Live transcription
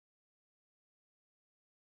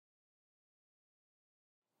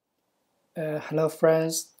Hello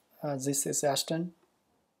friends, this is Ashton.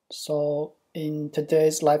 So in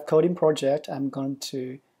today's live coding project, I'm going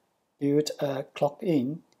to build a clock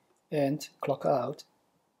in and clock out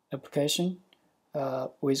application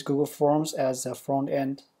with Google Forms as a front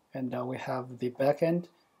end, and we have the back end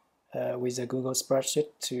with a Google Spreadsheet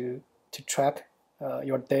to track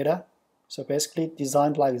your data. So basically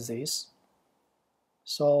designed like this.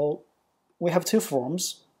 So we have two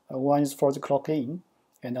forms. One is for the clock in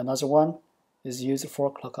and another one is used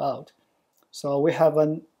for clock out. So we have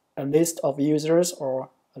a list of users or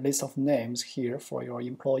a list of names here for your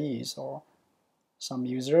employees or some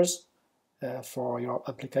users for your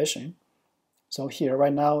application. So here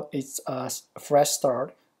right now it's a fresh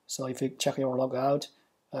start. So if you check your logout,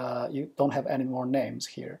 you don't have any more names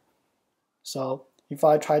here. So if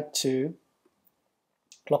I try to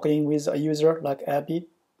log in with a user like Abby,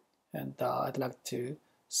 and I'd like to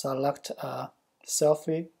select a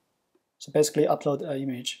selfie. So basically upload an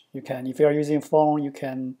image. You can, if you're using phone, you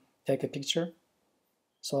can take a picture.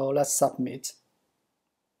 So let's submit.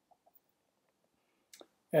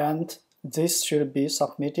 And this should be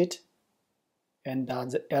submitted. And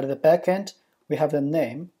at the back end, we have the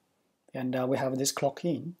name and we have this clock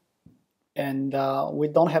in. And we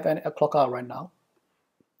don't have any clock out right now.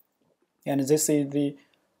 And this is the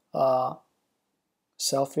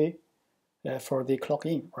selfie for the clock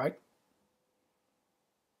in, right?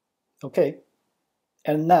 Okay,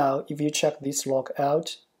 and now if you check this log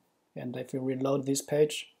out, and if you reload this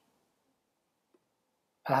page,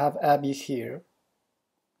 I have Abby here,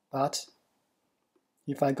 but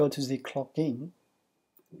if I go to the clock in,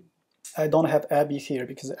 I don't have Abby here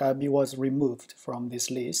because Abby was removed from this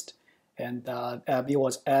list, and Abby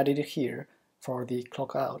was added here for the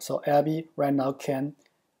clock out. So Abby right now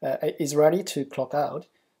is ready to clock out.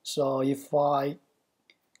 So if I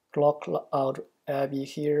clock out Abby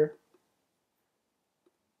here,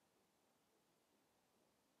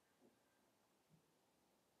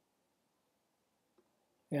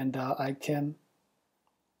 and I can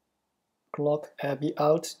clock Abby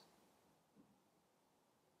out,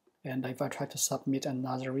 and if I try to submit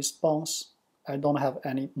another response, I don't have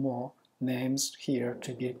any more names here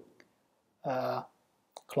to be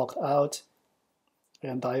clocked out.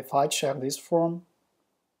 And if I check this form,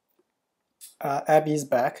 Abby is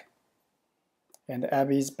back, and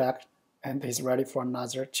Abby is back and is ready for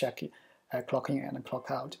another check, clock in and clock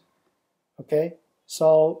out. Okay,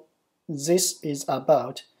 so this is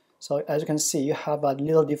about, so as you can see, you have a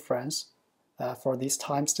little difference for this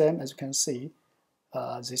timestamp. As you can see,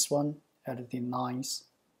 this one at the 9th,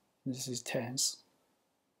 this is 10th.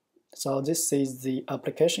 So this is the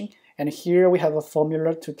application, and here we have a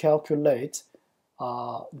formula to calculate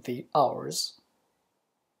the hours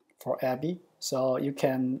for Abby. So you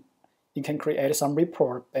can create some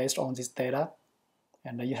report based on this data,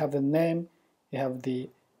 and you have the name, you have the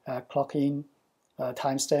clock in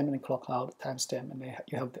timestamp and clock out timestamp, and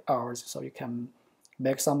you have the hours. So you can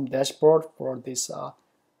make some dashboard for this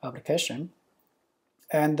application.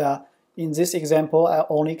 And in this example, I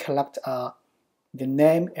only collect the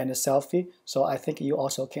name and the selfie. So I think you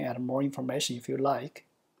also can add more information if you like.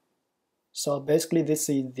 So basically, this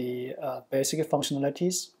is the basic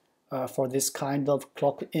functionalities for this kind of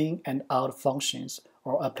clock in and out functions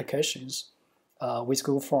or applications with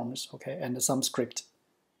Google Forms, okay, and some script.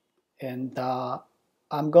 And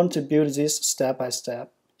I'm going to build this step by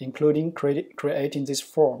step, including creating these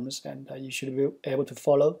forms, and you should be able to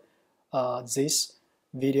follow this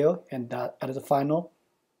video, and at the final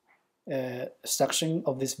section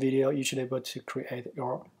of this video, you should be able to create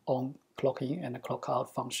your own clock in and clock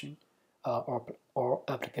out function or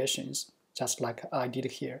applications, just like I did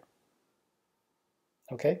here.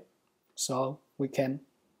 Okay, so we can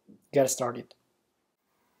get started.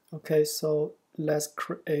 Okay, so let's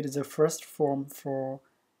create the first form for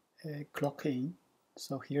clock in.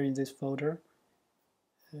 So here in this folder,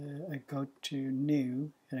 I go to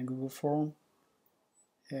New and Google Form,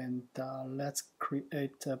 and let's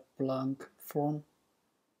create a blank form.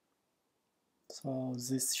 So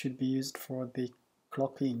this should be used for the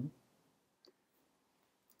clock in.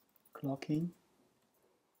 Clock in.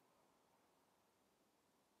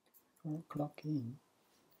 Or clock in.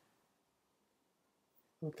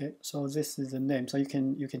 Okay, so this is the name. So you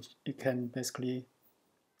can basically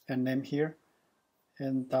add name here,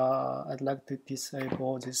 and I'd like to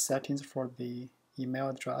disable the settings for the email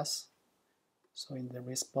address. So in the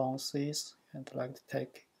responses, I'd like to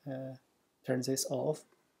turn this off,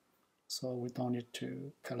 so we don't need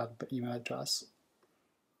to collect the email address.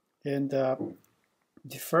 And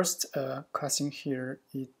the first question here,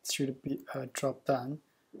 it should be a drop down.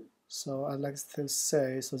 So I'd like to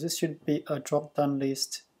say, so this should be a drop-down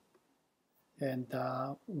list, and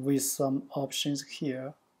with some options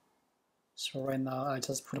here. So right now I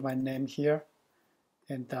just put my name here,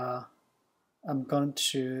 and I'm going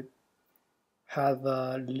to have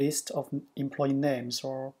a list of employee names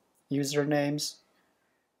or usernames,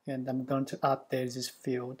 and I'm going to update this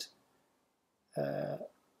field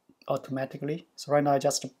automatically. So right now I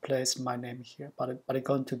just placed my name here, but it's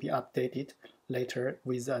going to be updated later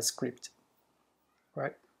with a script,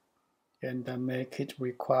 right? And make it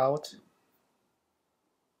required.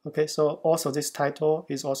 Okay, so also this title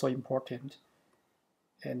is also important,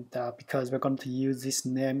 and because we're going to use this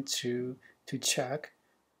name to check,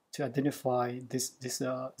 to identify this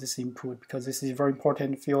input, because this is a very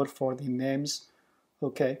important field for the names.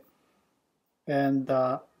 Okay, and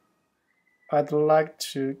I'd like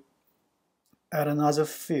to add another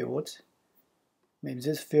field. Maybe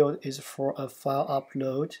this field is for a file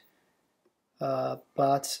upload,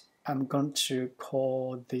 but I'm going to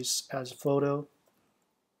call this as photo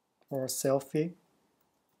or selfie.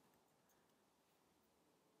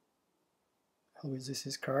 How is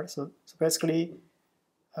this card? So basically,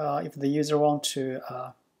 if the user wants to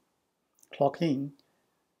clock in,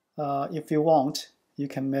 if you want, you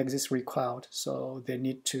can make this required. So they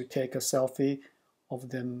need to take a selfie of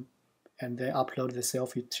them and then upload the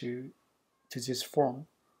selfie to this form,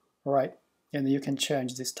 right? And you can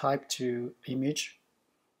change this type to image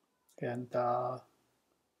and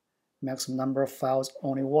maximum number of files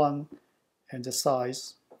only one, and the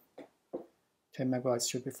size 10 megabytes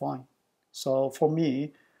should be fine. So for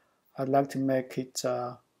me, I'd like to make it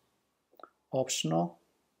optional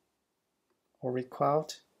or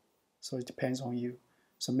required, so it depends on you.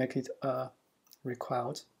 So make it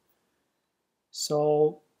required.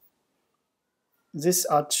 So these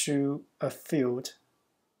are to a field,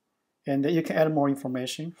 and you can add more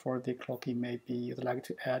information for the clocking. Maybe you'd like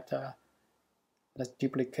to add, let's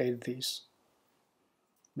duplicate this.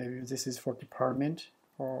 Maybe this is for department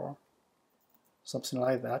or something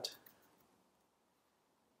like that.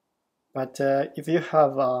 But if you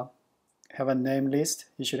have a name list,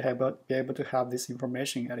 you should be able to have this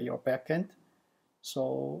information at your backend.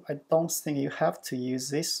 So I don't think you have to use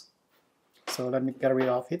this. So let me get rid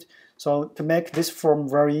of it. So to make this form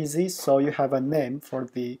very easy, so you have a name for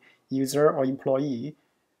the user or employee.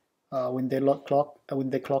 When they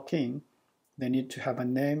clock in, they need to have a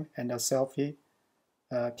name and a selfie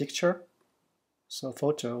picture, so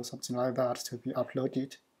photo, something like that, to be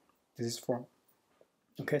uploaded to this form.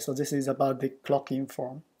 Okay, so this is about the clock-in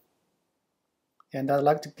form. And I'd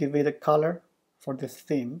like to give it a color for the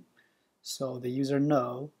theme, so the user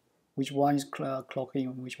know which one is clock in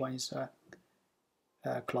and which one is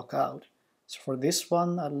clock out. So for this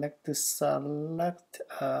one, I'd like to select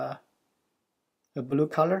a blue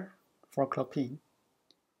color for clock in.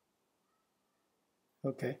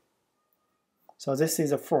 Okay, so this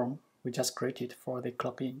is a form we just created for the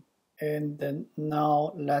clock in. And then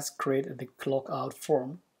now let's create the clock out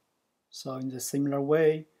form. So in the similar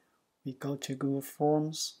way, we go to Google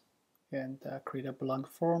Forms and create a blank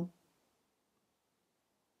form.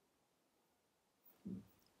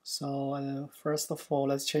 So first of all,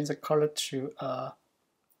 let's change the color to a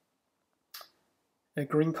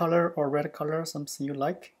green color or red color, something you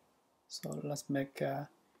like. So let's make a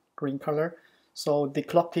green color. So the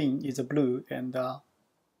clock in is a blue, and the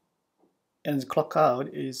clock out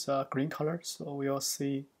is a green color. So we will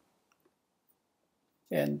see.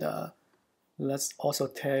 And let's also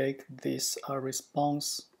take this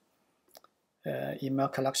response email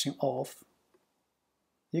collection off.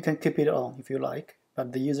 You can keep it on if you like,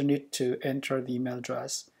 but the user needs to enter the email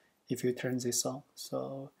address if you turn this on.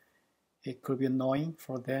 So it could be annoying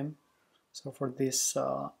for them. So for this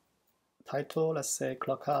title, let's say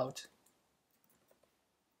clock out.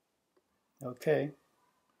 Okay.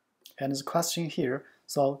 And there's a question here.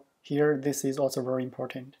 So here, this is also very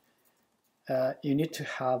important. You need to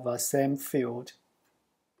have a same field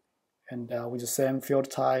and with the same field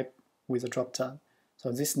type with a drop-down.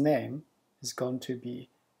 So this name is going to be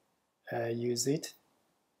use it.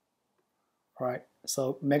 All right.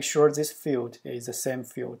 So make sure this field is the same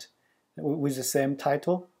field with the same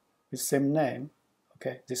title, with the same name.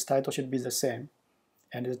 Okay, this title should be the same,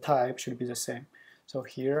 and the type should be the same. So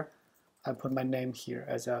here, I put my name here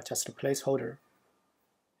as just a placeholder,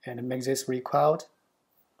 and make this required.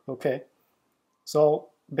 Okay. So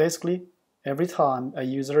basically, every time a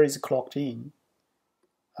user is clocked in,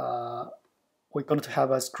 we're going to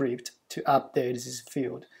have a script to update this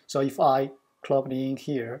field. So if I clocked in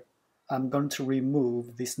here, I'm going to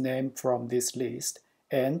remove this name from this list,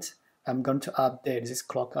 and I'm going to update this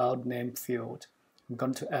clock out name field I'm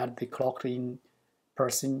going to add the clocked in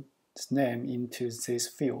person's name into this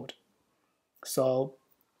field. So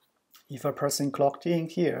if a person clocked in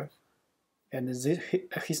here, and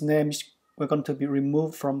his name is we're going to be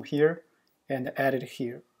removed from here and added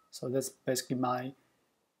here. So that's basically my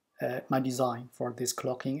my design for this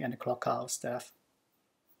clocking and clock out stuff,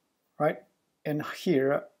 right? And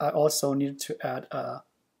here I also need to add a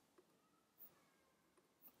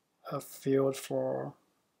field for,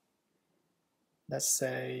 let's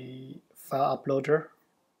say, file uploader,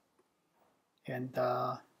 and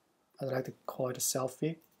I'd like to call it a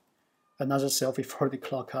selfie, another selfie for the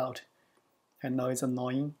clock out. I know it's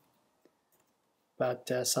annoying,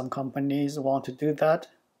 but some companies want to do that,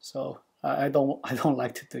 so I don't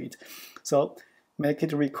like to do it. So make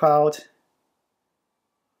it required,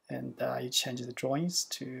 and you change the drawings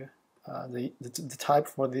to the type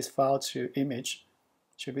for this file to image.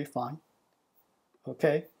 Should be fine.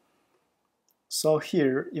 Okay. So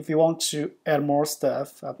here, if you want to add more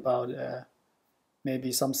stuff about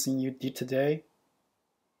maybe something you did today,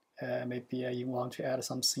 maybe you want to add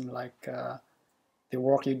something like the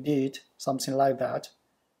work you did, something like that.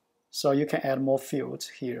 So you can add more fields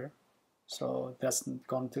here. So that's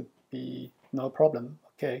going to be no problem.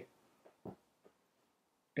 Okay.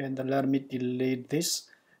 And let me delete this.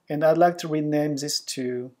 And I'd like to rename this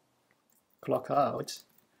to clock out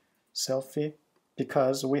selfie,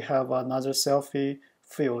 because we have another selfie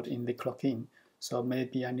field in the clock in. So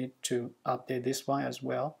maybe I need to update this one as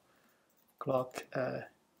well. Clock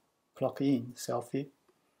in selfie.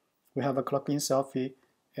 We have a clock in selfie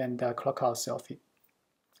and a clock out selfie.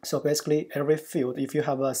 So basically every field, if you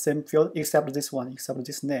have a same field except this one, except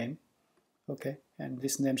this name, okay, and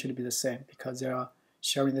this name should be the same because they are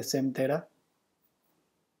sharing the same data.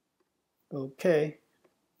 Okay,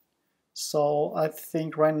 so I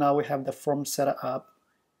think right now we have the form set up,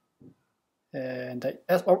 and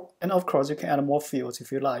of course you can add more fields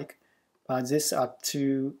if you like, but these are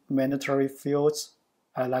two mandatory fields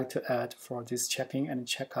I like to add for this check-in and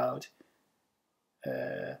check-out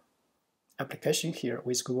application here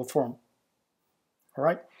with Google Form. All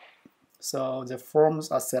right, so the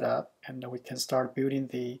forms are set up, and we can start building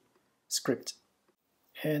the script.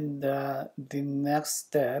 And the next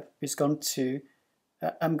step is going to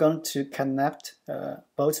I'm going to connect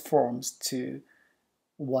both forms to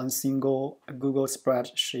one single Google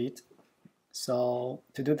spreadsheet. So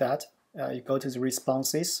to do that, you go to the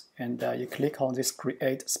responses and you click on this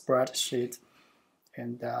create spreadsheet.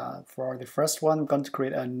 And for the first one, I'm going to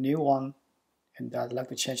create a new one, and I'd like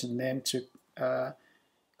to change the name to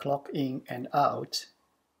clock in and out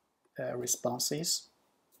responses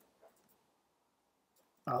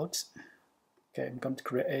out. Okay, I'm going to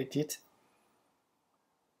create it.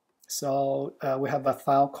 So we have a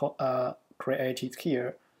file created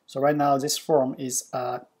here. So right now this form is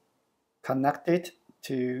connected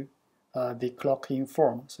to the clock in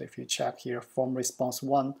form. So if you check here, form response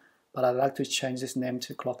 1, but I'd like to change this name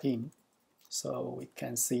to clock in, so we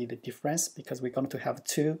can see the difference because we're going to have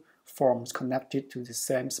two forms connected to the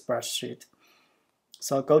same spreadsheet.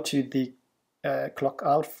 So go to the clock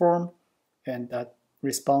out form and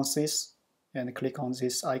responses, and click on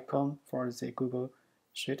this icon for the Google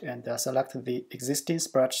Sheet, and select the existing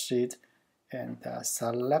spreadsheet, and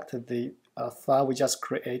select the file we just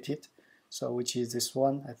created, so which is this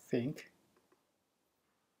one, I think.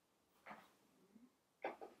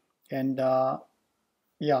 And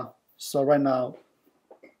yeah, so right now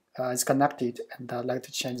it's connected, and I'd like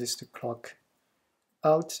to change this to clock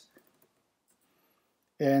out.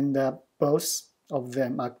 And both of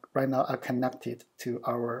them are right now are connected to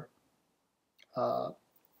our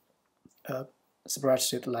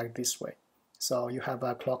spreadsheet like this way. So you have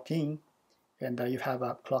a clock in and you have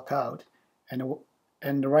a clock out,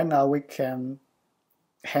 and right now we can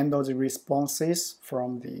handle the responses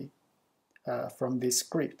from this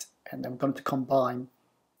script, and I'm going to combine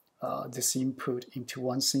this input into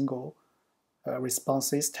one single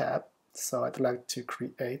responses tab. So I'd like to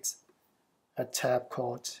create a tab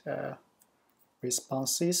called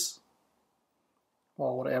responses,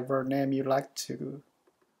 or whatever name you like to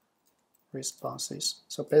responses.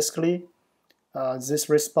 So basically this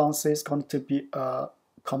response is going to be a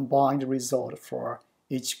combined result for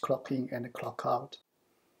each clock in and clock out.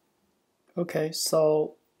 Okay,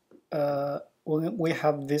 so when we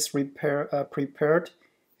have this prepared,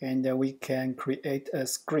 and we can create a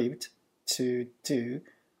script to do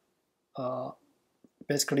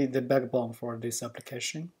basically the backbone for this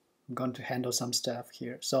application. I'm going to handle some stuff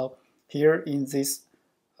here. So here in this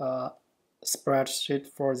spreadsheet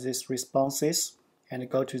for these responses, and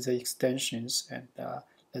go to the extensions, and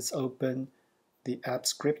let's open the app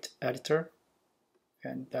script editor.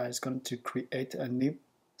 and that is going to create a new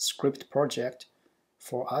script project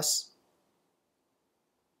for us.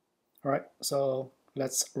 All right, so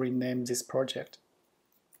let's rename this project.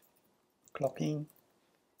 Clock in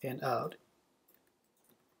and out.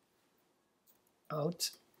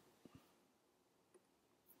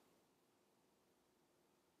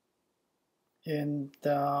 And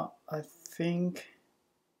I think,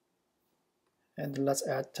 and let's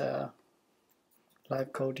add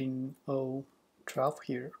live coding 012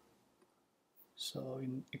 here. So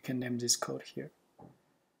you can name this code here.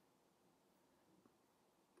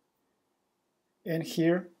 And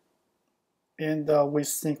here, and we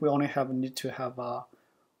think we only need to have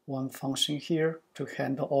one function here to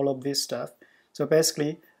handle all of this stuff. So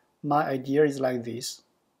basically, my idea is like this.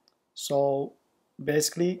 So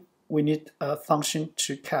basically, we need a function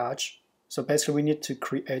to catch. So basically, we need to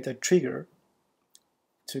create a trigger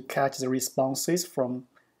to catch the responses from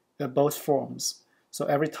both forms. So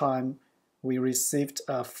every time we received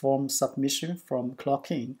a form submission from clock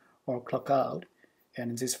in or clock out,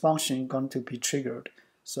 and this function is going to be triggered.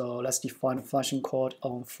 So let's define a function called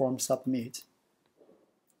onFormSubmit,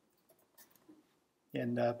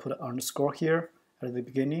 and put an underscore here at the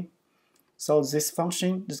beginning. So this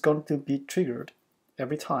function is going to be triggered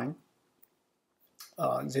every time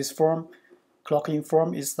this form, clock in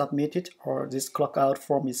form is submitted or this clock out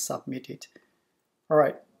form is submitted. All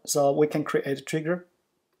right, so we can create a trigger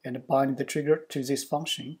and bind the trigger to this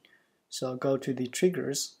function. So go to the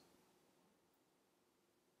triggers,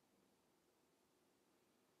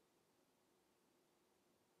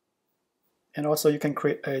 and also you can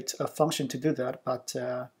create a function to do that, but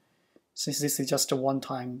since this is just a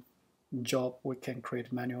one-time job, we can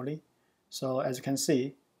create manually. So as you can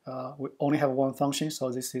see, we only have one function, so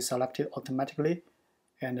this is selected automatically,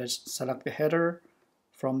 and select the header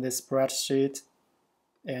from the spreadsheet,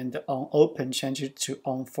 and on open change it to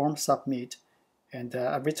on form submit, and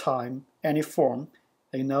every time any form,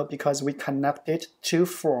 because we connected two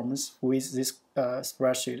forms with this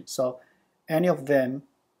spreadsheet, so any of them,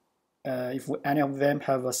 if any of them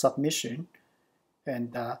have a submission,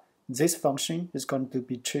 and this function is going to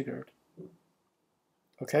be triggered.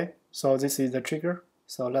 Okay, so this is the trigger.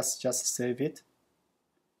 So let's just save it.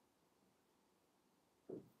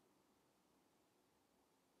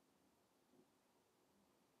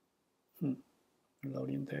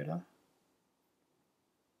 Loading data.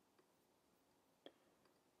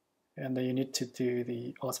 And then you need to do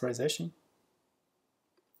the authorization.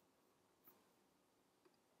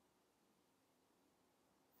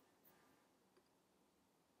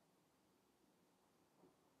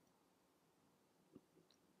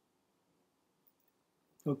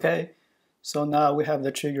 Okay, so now we have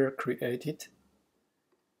the trigger created,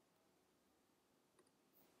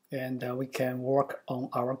 and we can work on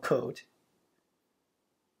our code.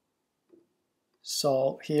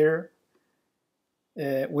 So here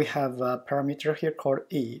we have a parameter here called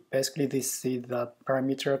E. Basically, this is the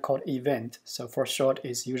parameter called event. So for short,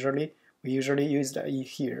 is we usually use the E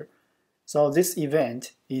here. So this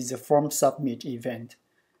event is a form submit event,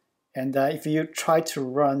 and if you try to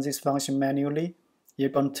run this function manually, you're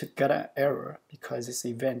going to get an error because this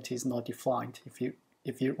event is not defined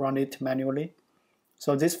if you run it manually.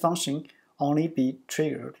 So this function only be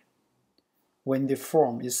triggered when the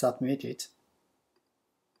form is submitted.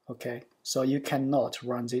 Okay, so you cannot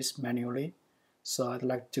run this manually. So I'd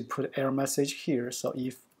like to put error message here. So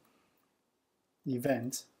if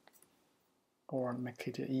event, or make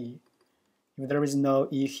it E, if there is no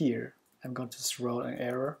E here, I'm going to throw an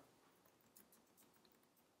error.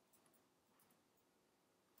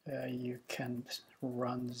 You can't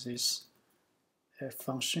run this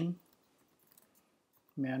function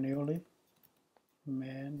manually.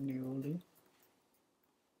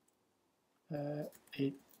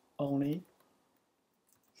 It only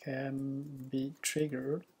can be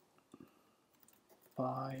triggered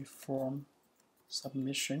by form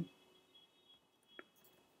submission.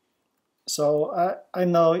 So I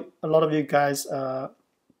know a lot of you guys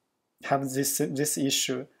have this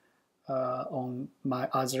issue on my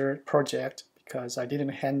other project, because I didn't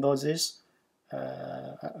handle this,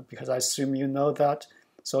 because I assume you know that.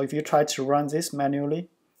 So if you try to run this manually,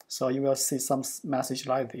 so you will see some message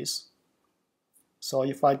like this. So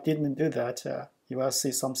if I didn't do that, you will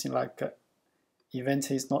see something like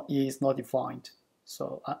event is not defined.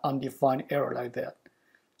 So undefined error like that.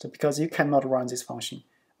 So because you cannot run this function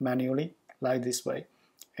manually like this way,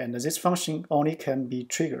 and this function only can be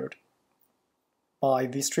triggered by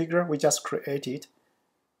this trigger we just created.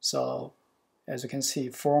 So as you can see,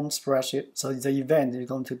 form spreadsheet, so the event is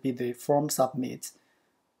going to be the form submit.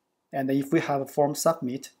 And if we have a form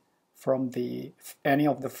submit from any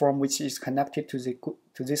of the form which is connected to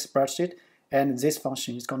this spreadsheet, and this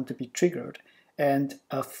function is going to be triggered, and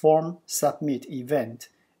a form submit event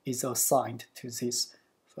is assigned to this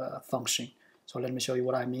function. So let me show you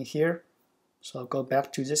what I mean here. So I'll go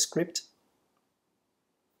back to this script,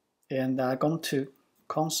 and I'm going to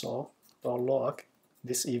console.log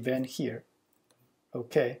this event here.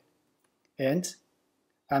 Okay, and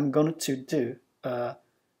I'm going to do a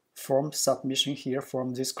form submission here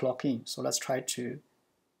from this clock in. So let's try to,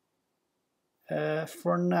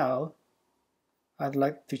 for now, I'd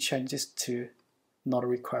like to change this to not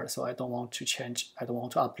required. So I don't want to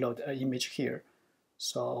upload an image here.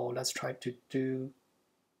 So let's try to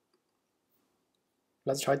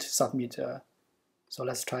submit. So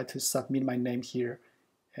let's try to submit my name here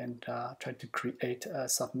and try to create a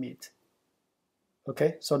submit.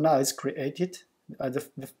 Okay, so now it's created.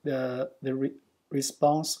 The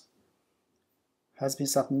response has been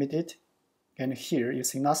submitted, and here you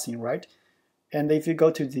see nothing, right? And if you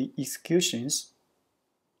go to the executions,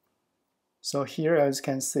 so here as you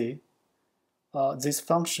can see, this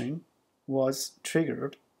function was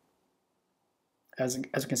triggered. As you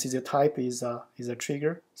can see, the type is a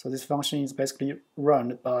trigger. So this function is basically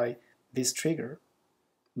run by this trigger,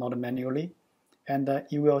 not manually. And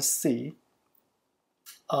you will see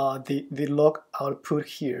the log output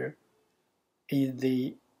here is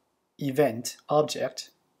the event object.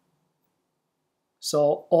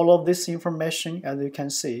 So all of this information, as you can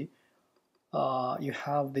see, you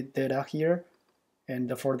have the data here,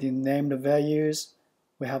 and for the named values,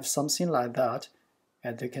 we have something like that.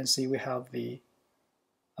 As you can see, we have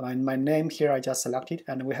my name here I just selected,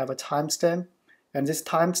 and we have a timestamp, and this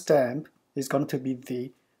timestamp is going to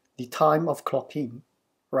be the time of clock in,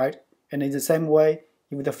 right? And in the same way,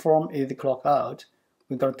 if the form is the clock out,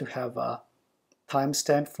 we're going to have a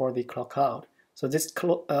timestamp for the clock out. So this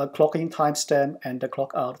clock in timestamp and the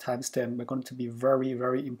clock out timestamp are going to be very,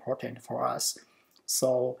 very important for us.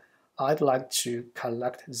 So I'd like to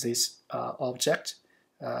collect this object,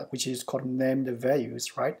 which is called named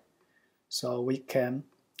values, right? So we can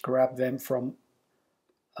grab them from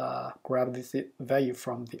grab this value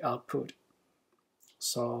from the output.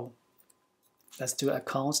 So let's do a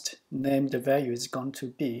const named value is going to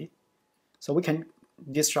be. So we can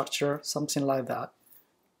destructure something like that.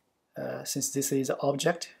 Since this is an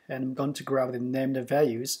object, and I'm going to grab the named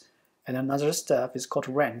values, and another step is called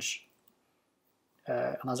range.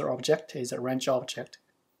 Another object is a range object.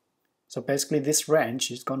 So basically this range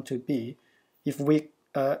is going to be, if we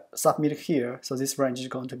submit here, so this range is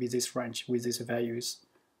going to be this range with these values,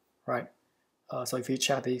 right? So if you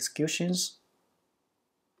check the executions,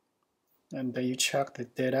 and then you check the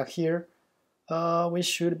data here, we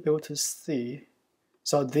should be able to see.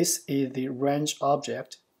 So this is the range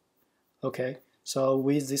object. Okay, so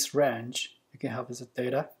with this range, you can have the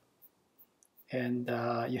data, and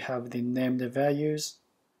you have the named values.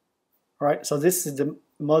 All right, so this is the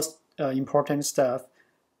most important stuff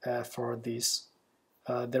for this.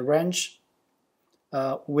 The range,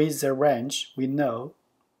 with the range, we know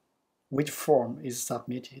which form is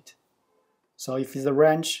submitted. So if it's a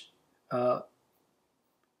range,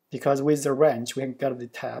 because with the range, we can get the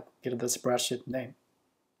tab, get the spreadsheet name,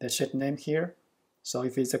 the sheet name here. So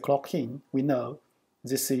if it's a clock in, we know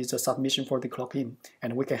this is a submission for the clock in,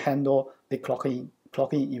 and we can handle the clock in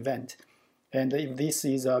event. And if this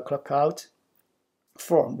is a clock out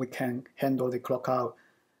form, we can handle the clock out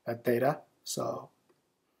data. So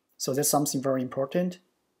that's something very important.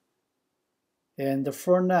 And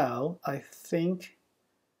for now, I think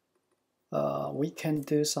we can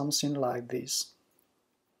do something like this.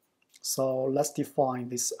 So let's define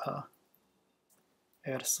this,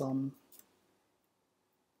 add some.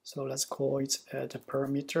 So let's call it the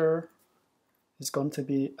parameter. It's going to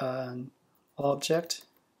be an object.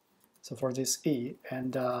 So for this E,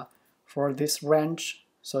 and for this range,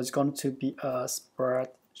 so it's going to be a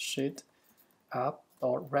spreadsheet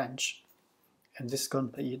app.range, and this is going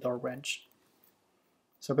to be E.range.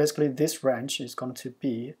 So basically this range is going to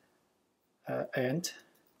be and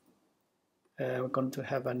we're going to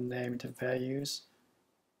have a named values,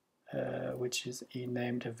 which is E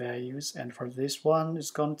named values, and for this one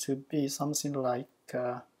it's going to be something like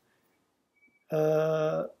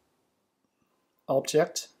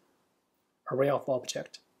object, array of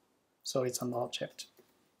object. So it's an object.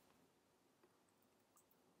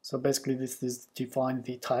 So basically this is define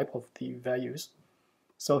the type of the values.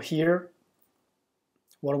 So here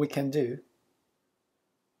what we can do,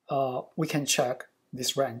 we can check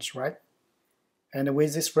this range, right? And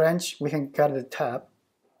with this range we can get the tab.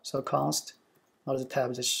 So const, not the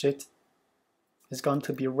tab, the sheet is going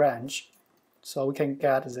to be range, So we can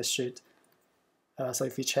get the sheet. So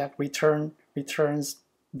if we check returns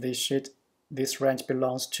the sheet this range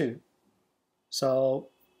belongs to. So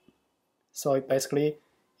basically,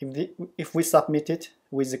 if we submit it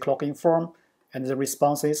with the clocking form, and the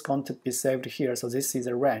response is going to be saved here. So this is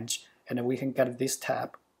a range, and then we can get this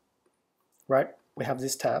tab, right? We have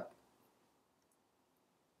this tab,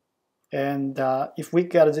 and if we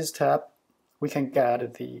get this tab, we can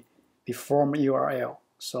get the form URL.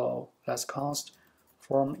 So let's const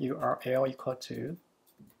form URL equal to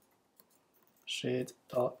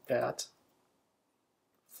sheet.get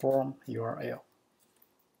form URL.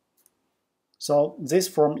 So this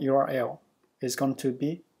form URL is going to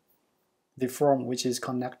be the form which is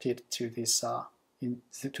connected to this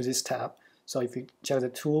to this tab. So if you check the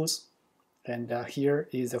tools, and here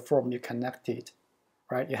is the form you connected,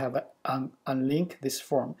 right? You have unlink this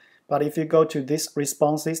form. But if you go to this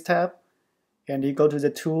responses tab and you go to the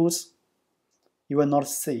tools, you will not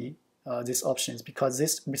see these options because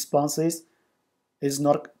this responses is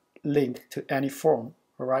not linked to any form,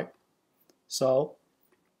 all right? So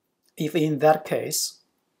if in that case,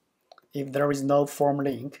 if there is no form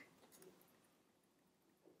link,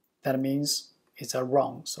 that means it's a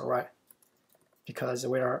wrong, so right? Because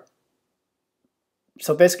we are,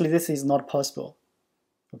 so basically this is not possible,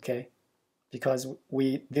 okay? Because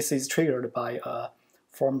this is triggered by a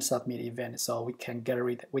form submit event, so we can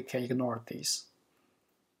ignore this.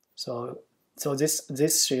 So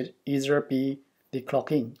this should either be the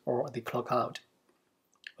clock in or the clock out,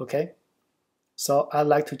 okay? So I'd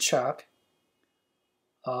like to check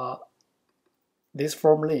this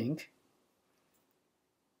form link.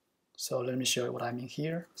 So let me show you what I mean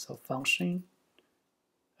here. So function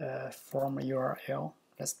form URL.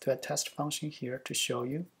 Let's do a test function here to show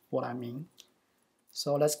you what I mean.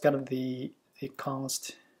 So let's get the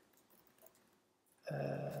const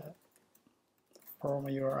form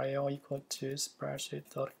URL equal to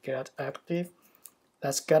spreadsheet.getActive.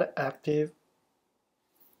 Let's get active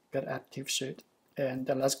sheet, and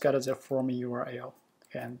then let's get the form URL,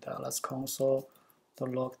 and let's console to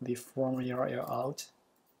log the form URL out.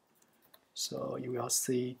 So you will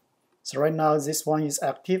see. So right now this one is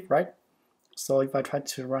active, right? So if I try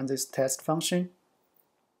to run this test function,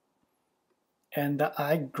 and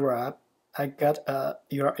I get a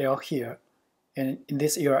URL here, and in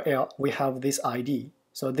this URL we have this ID.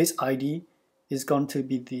 So this ID is going to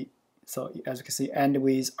be the, so as you can see, end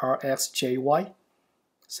with RXJY.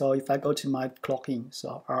 So if I go to my clock in,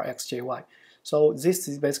 so RXJY. So this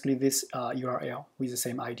is basically this URL with the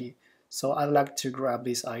same ID. So I'd like to grab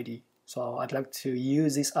this ID. So I'd like to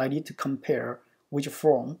use this ID to compare which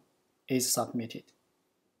form is submitted.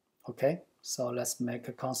 Okay, so let's make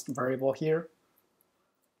a constant variable here.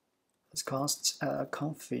 Let's const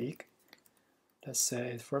config. Let's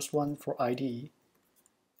say the first one for ID,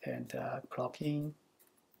 and clock in.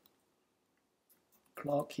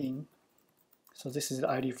 So this is the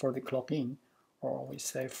ID for the clock in, or we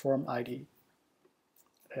say form ID.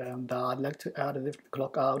 And I'd like to add the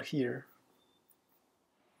clock out here.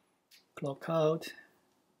 Clock out.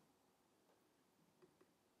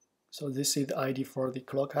 So this is the ID for the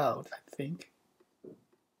clock out, I think.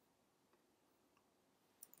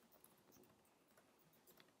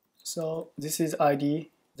 So this is ID,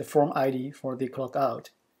 the form ID for the clock out.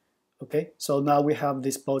 Okay, so now we have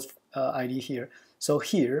this both ID here. So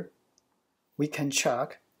here we can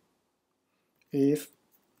check if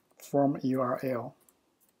form URL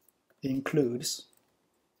includes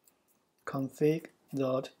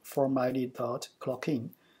config.formID.clockin.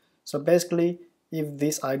 So basically, if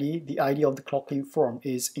this ID, the ID of the clocking form,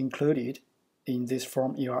 is included in this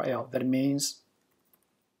form URL, that means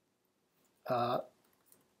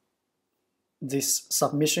this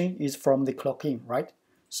submission is from the clocking, right?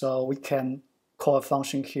 So we can call a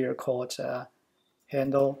function here called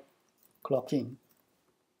handle clocking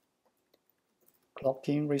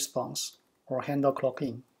response, or handle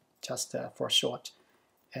clocking, just for short.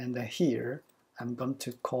 And here I'm going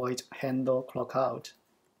to call it handle clock out.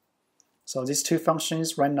 So these two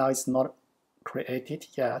functions right now is not created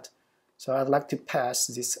yet. So I'd like to pass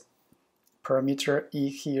this parameter e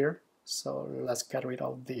here. So let's get rid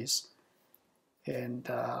of this. And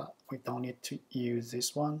we don't need to use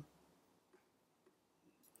this one.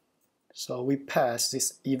 So we pass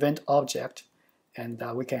this event object, and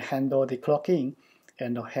we can handle the clock in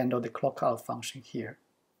and handle the clock out function here.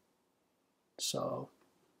 So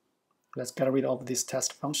let's get rid of this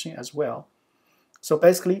test function as well. So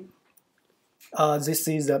basically, this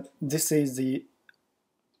is the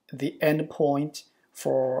endpoint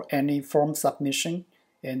for any form submission,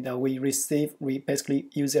 and we basically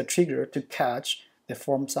use a trigger to catch the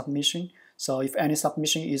form submission. So if any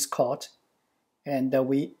submission is caught, and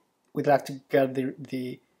we'd like to get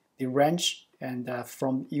the range, and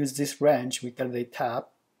from use this range we get the tab,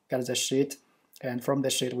 get the sheet, and from the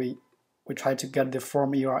sheet we try to get the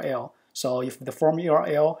form URL. So if the form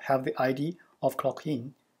URL have the ID of clock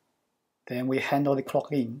in, then we handle the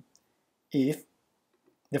clock in. If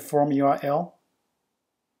the form URL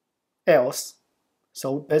else,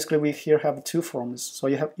 so basically we here have two forms. So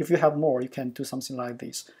if you have more, you can do something like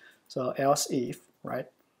this. So else if, right?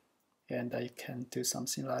 And you can do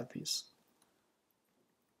something like this.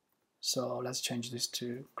 So let's change this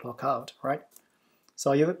to clock out, right?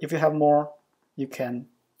 So if you have more, you can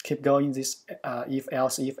keep going this if,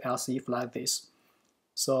 else if like this.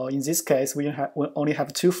 So in this case, we only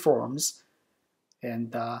have two forms.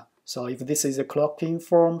 And so if this is a clock in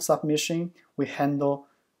form submission, we handle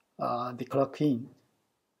the clock in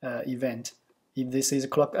event. If this is a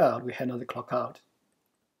clock out, we handle the clock out.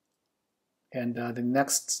 And the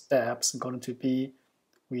next steps are going to be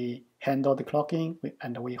we handle the clock in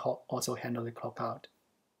and we also handle the clock out.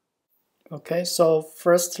 Okay, so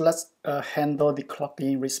first let's handle the clock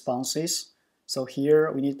in responses. So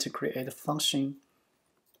here we need to create a function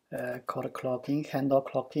called clock in, handle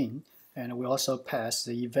clock in, and we also pass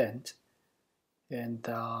the event. And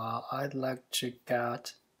I'd like to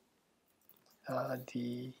get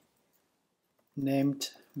the named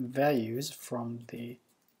values from the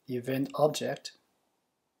event object.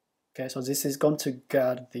 Okay, so this is going to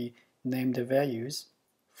get the named values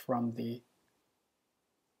from the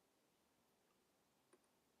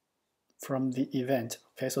event.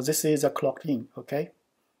 Okay, so this is a clock in. Okay,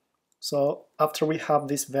 so after we have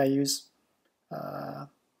these values, I'm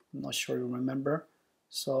not sure you remember.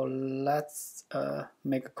 So let's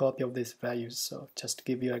make a copy of these values. So just to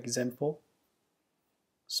give you an example.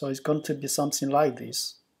 So it's going to be something like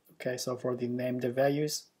this. Okay, so for the named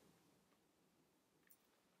values.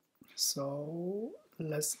 So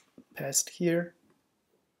let's paste here.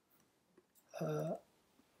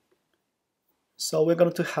 So we're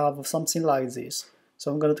going to have something like this.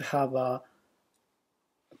 So I'm going to have a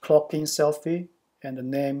clock in selfie and the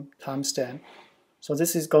name timestamp. So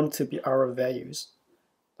this is going to be our values.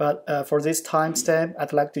 But for this timestamp,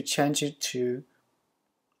 I'd like to change it to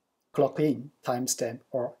clock in timestamp,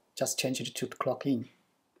 or just change it to clock in,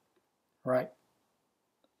 right?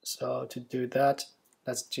 So to do that,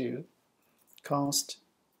 let's do const,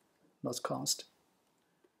 not const.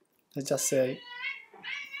 Let's just say,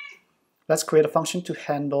 let's create a function to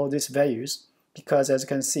handle these values, because as you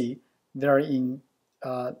can see, they're in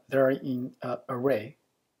array,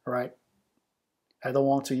 right? I don't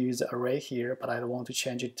want to use the array here, but I want to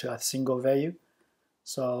change it to a single value.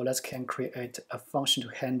 So let's create a function to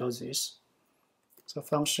handle this. So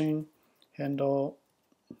function handle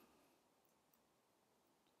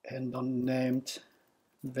named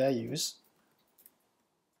values.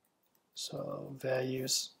 So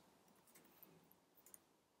values.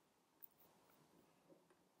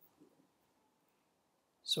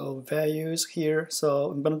 So values here. So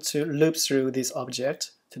I'm going to loop through this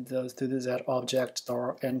object to do that object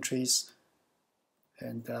or entries,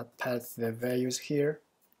 and pass the values here,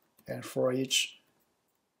 and for each.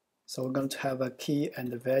 So we're going to have a key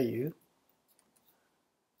and a value.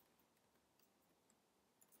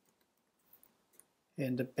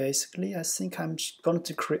 And basically, I think I'm going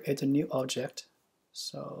to create a new object.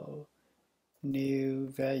 So new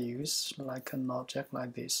values, like an object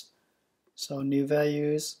like this. So new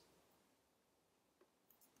values,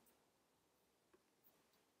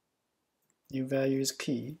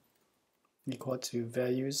 key equal to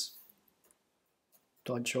values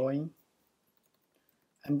dot join.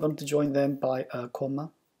 I'm going to join them by a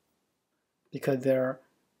comma, because they're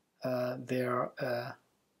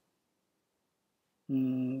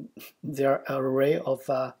an array of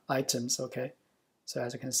items. Okay, so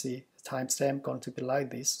as you can see, the timestamp going to be like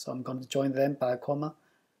this. So I'm going to join them by a comma.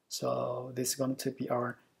 So this is going to be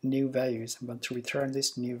our new values. I'm going to return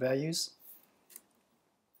these new values.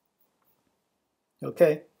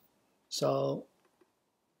 Okay, so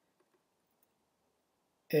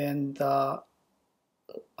and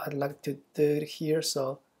I'd like to do it here.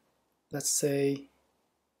 So let's say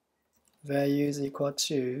values equal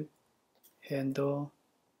to handle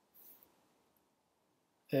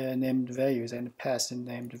named values, and pass the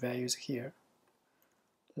named values here.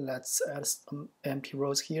 Let's add some empty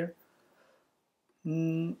rows here.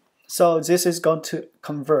 So this is going to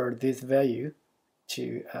convert this value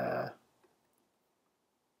to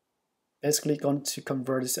basically going to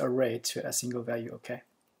convert this array to a single value. Okay,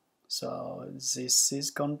 so this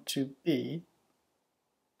is going to be,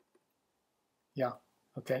 yeah,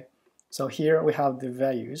 okay. So here we have the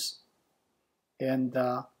values. And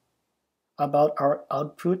about our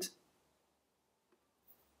output,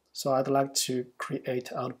 so I'd like to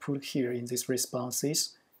create output here in these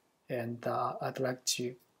responses, and I'd like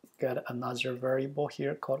to get another variable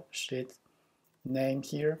here called sheet name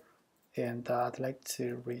here, and I'd like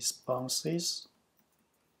to responses,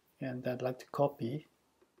 and I'd like to copy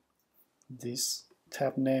this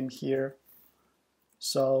tab name here.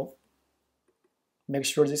 So make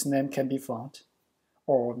sure this name can be found,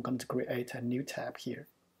 or I'm going to create a new tab here.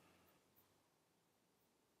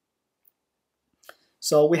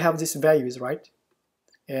 So we have these values, right?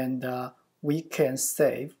 And we can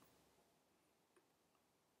save.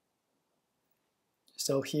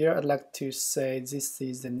 So here I'd like to say this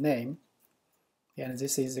is the name, and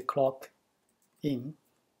this is the clock in,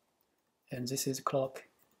 and this is clock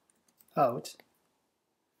out.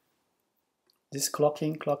 This clock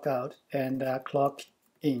in, clock out, and clock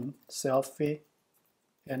in selfie,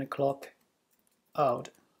 and clock out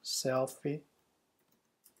selfie.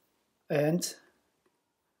 And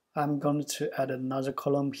I'm going to add another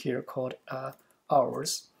column here called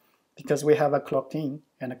hours. Because we have a clock in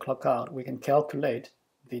and a clock out, we can calculate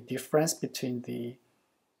the difference between the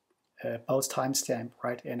both timestamp,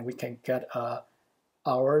 right? And we can get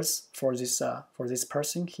hours for this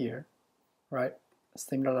person here, right?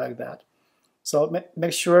 Things like that. So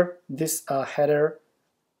make sure this header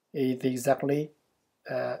is exactly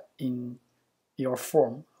in your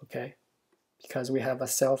form, okay? Because we have a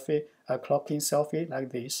selfie, a clock in selfie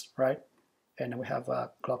like this, right? And we have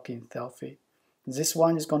a clock in selfie. This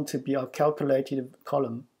one is going to be a calculated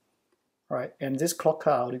column, right? And this clock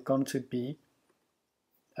out is going to be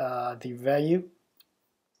the value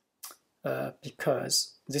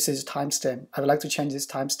because this is timestamp. I'd like to change this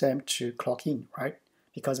timestamp to clock in, right?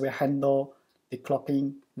 Because we handle the clock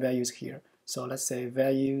in values here. So let's say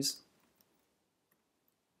values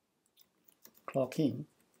clock in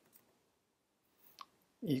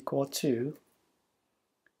equal to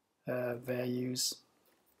values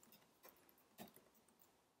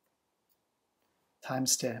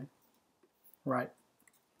timestamp, right?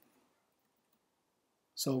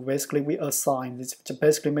 So basically we assign this, to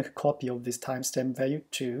basically make a copy of this timestamp value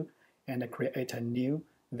to, and create a new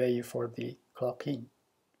value for the clock in.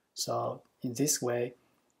 So in this way,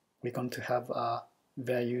 we're going to have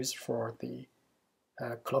values for the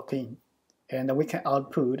clock in, and we can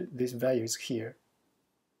output these values here.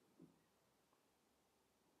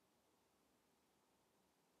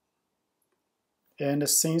 And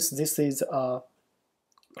since this is a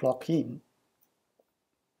clock in,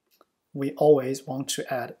 we always want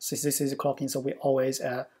to add, since this is a clock in, so we always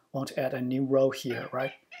want to add a new row here,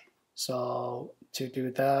 right? So to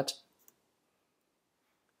do that,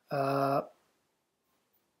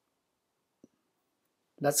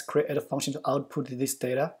 let's create a function to output this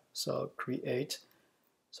data. So create,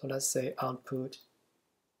 so let's say output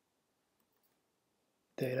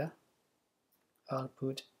data,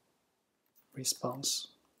 output response.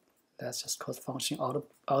 Let's just call the function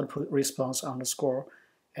output response underscore,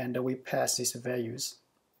 and we pass these values.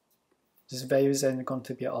 These values are going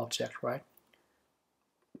to be an object, right?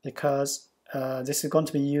 Because this is going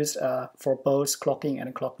to be used for both clock in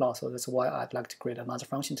and clock out, so that's why I'd like to create another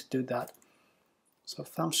function to do that. So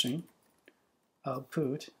function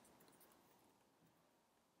output,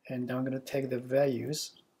 and I'm going to take the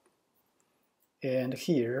values, and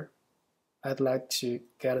here I'd like to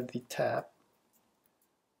get the tab.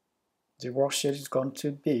 The worksheet is going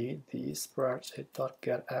to be the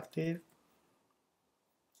spreadsheet.getActive,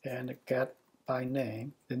 and get by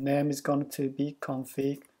name. The name is going to be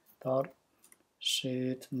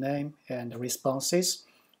config.sheet name and responses.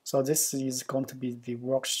 So this is going to be the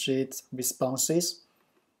worksheet responses,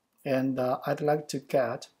 and I'd like to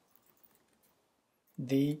get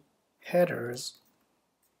the headers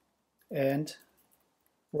and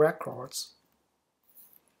records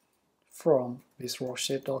from this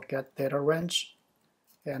worksheet.getDataRange,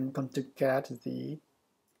 and I'm going to get the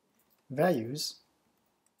values,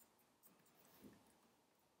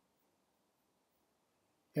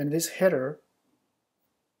 and this header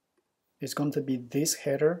is going to be this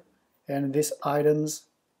header, and these items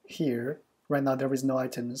here, right now there is no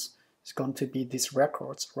items, it's going to be these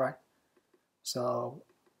records, right? So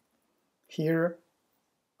here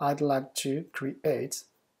I'd like to create,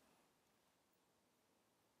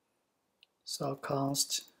 so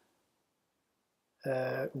const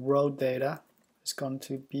row data is going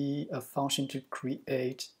to be a function to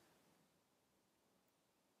create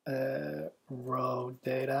row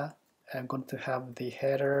data. I'm going to have the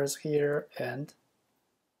headers here and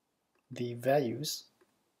the values.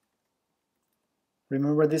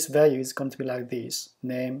 Remember, this value is going to be like this: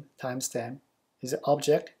 name, timestamp, is an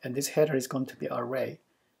object, and this header is going to be array.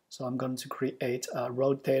 So I'm going to create a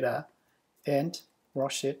row data and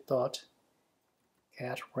worksheet dot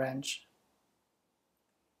get range.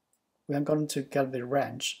 We are going to get the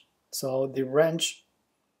range. So the range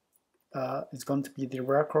is going to be the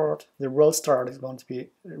record. The row start is going to be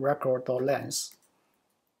record.length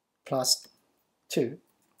plus 2.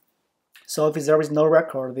 So if there is no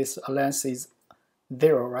record, this length is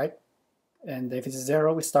 0, right? And if it's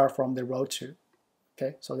 0, we start from the row 2.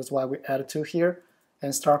 Okay, so that's why we add 2 here,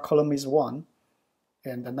 and start column is 1,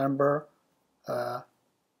 and the number.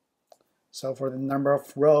 So for the number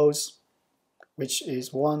of rows, which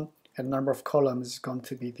is 1, and number of columns is going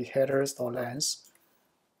to be the headers or length.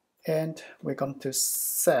 And we're going to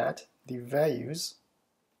set the values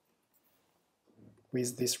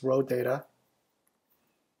with this row data.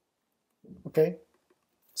 Okay,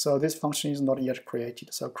 so this function is not yet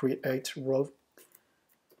created. So create row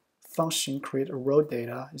function, create a row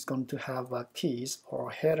data is going to have keys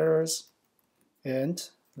or headers and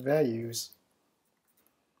values.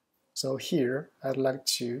 So here I'd like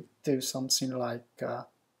to do something like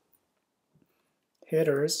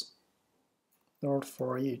headers not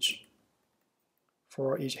for each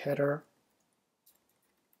header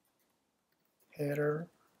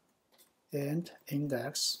and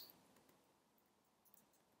index.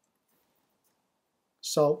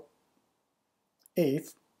 So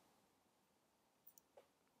if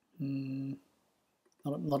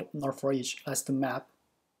not for each, that's the map.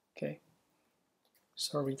 Okay,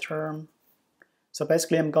 so return. So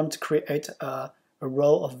basically I'm going to create a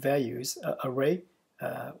row of values, array,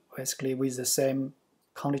 basically with the same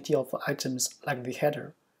quantity of items like the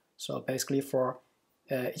header. So basically for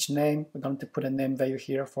each name, we're going to put a name value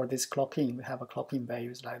here. For this clock in, we have a clock in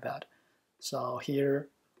values like that. So here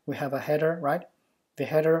we have a header, right? The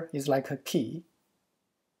header is like a key,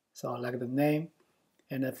 so like the name,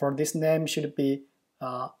 and for this name should be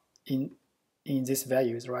in these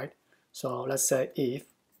values, right? So let's say if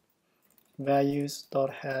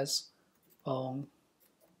values.has on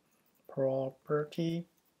property.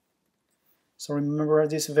 So remember,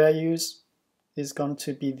 these values is going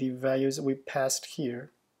to be the values we passed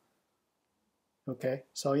here. Okay,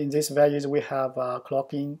 so in these values we have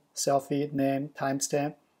clock in, selfie, name,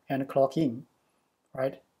 timestamp, and clock in,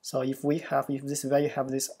 right? So if this value have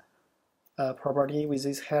this property with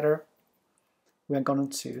this header, we are going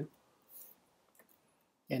to,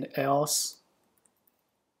 and else,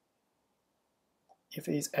 if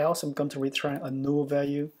it is else, I'm going to return a null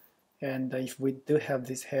value, and if we do have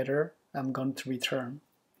this header, I'm going to return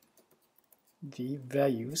the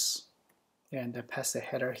values and pass the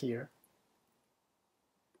header here.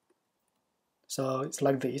 So it's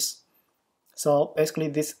like this. So basically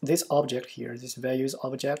this object here, this values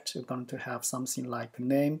object, we're going to have something like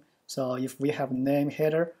name. So if we have name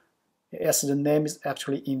header, yes, the name is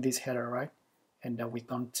actually in this header, right? And we're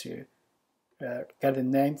going to get the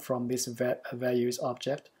name from this values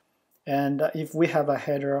object. And if we have a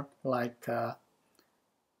header like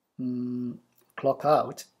clock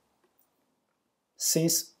out,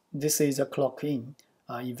 since this is a clock in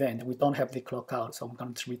event, we don't have the clock out, so I'm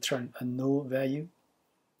going to return a null value.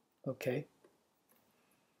 Okay,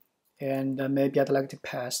 and maybe I'd like to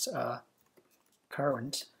pass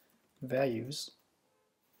current values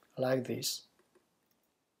like this,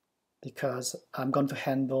 because I'm going to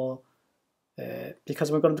handle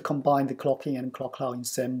because we're going to combine the clock in and clock out in the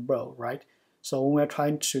same row, right? So when we're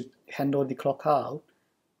trying to handle the clock out,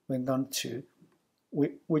 we're going to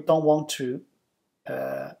we don't want to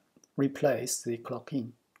replace the clock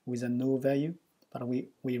in with a null value, but we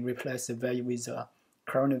replace the value with a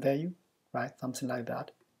current value, right? Something like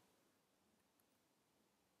that.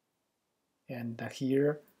 And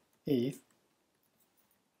here, if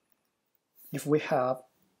we have,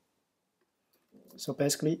 so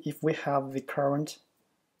basically if we have the current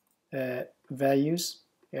values,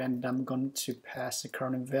 and I'm going to pass the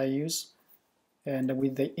current values, and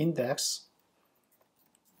with the index,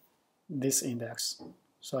 this index.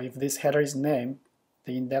 So if this header is name,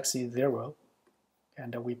 the index is 0,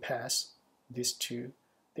 and we pass this to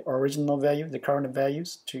the original value, the current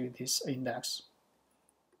values, to this index.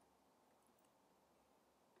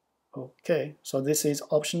 Okay, so this is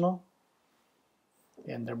optional,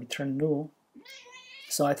 and the return null.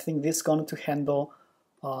 So I think this is going to handle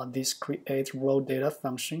this create row data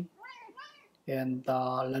function. And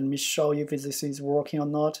let me show you if this is working or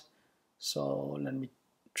not. So let me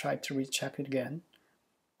try to recheck it again.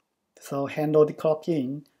 So handle the clock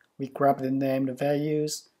in, we grab the name, the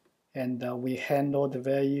values, and we handle the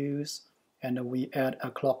values, and we add a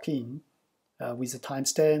clock in with the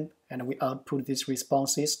timestamp, and we output these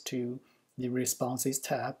responses to the responses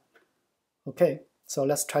tab. Okay, so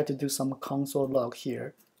let's try to do some console log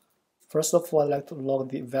here. First of all, I'd like to log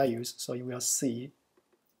the values so you will see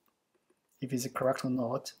if it's correct or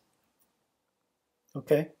not.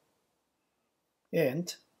 Okay,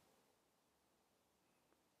 and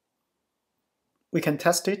we can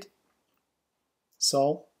test it.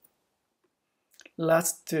 So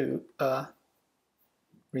let's do a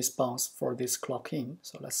response for this clock in.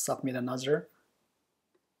 So let's submit another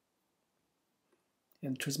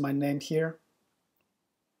and choose my name here.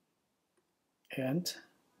 And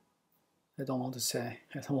I don't want to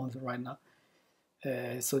right now.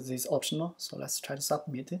 So this is optional. So let's try to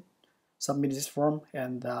submit it. Submit this form,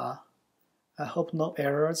 and I hope no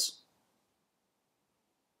errors.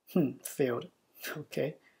 Failed.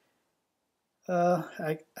 Okay.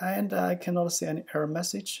 I cannot see any error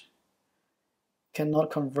message.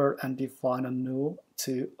 Cannot convert and define a null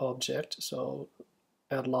to object. So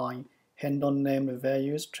add line handle name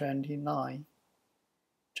values 29.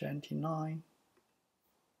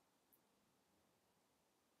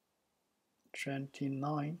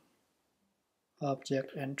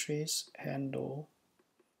 Object entries handle.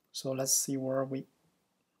 So let's see where we.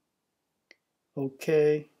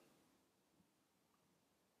 Okay.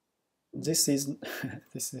 This is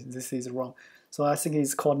this is wrong. So I think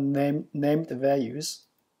it's called named values.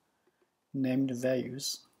 Named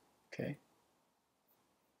values. Okay.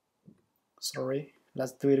 Sorry.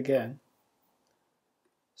 Let's do it again.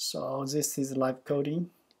 So this is live coding,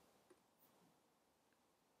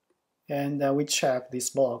 and we check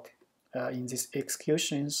this log in these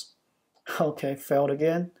executions. Okay, failed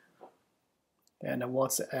again. And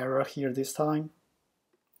what's the error here this time?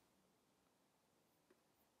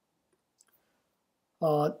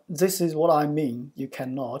 This is what I mean. You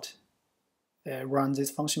cannot run this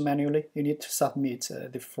function manually. You need to submit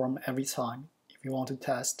the form every time if you want to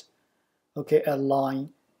test. Okay, add line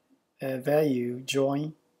value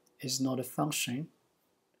join is not a function.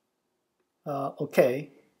 Okay,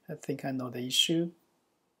 I think I know the issue.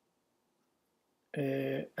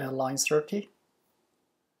 Add line 30.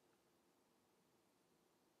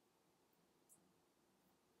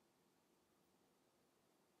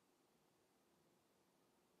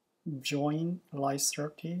 Join line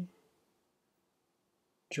 30.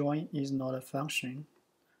 Join is not a function.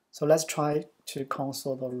 So let's try to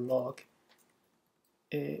console the log.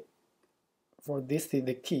 For this is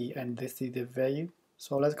the key and this is the value.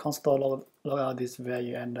 So let's console log out this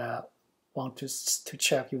value, and want to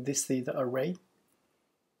check if this is the array.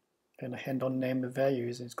 And handle name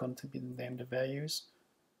values is going to be the named values.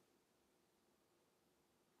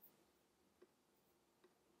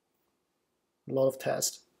 A lot of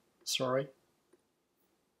tests, sorry.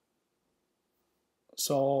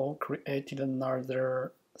 So created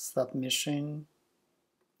another submission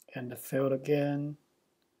and failed again.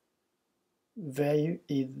 Value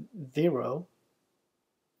is 0.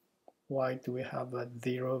 Why do we have a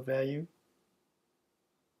 0 value?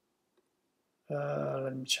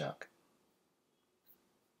 Let me check.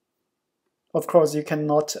 Of course, you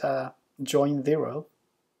cannot join 0.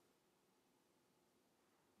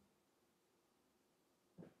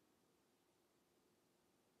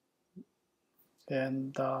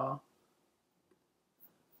 And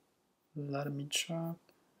let me check.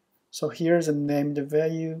 So here's a named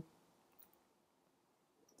value.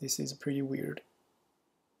 This is pretty weird.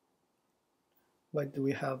 Why do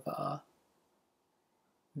we have a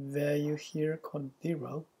value here called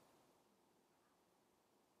 0?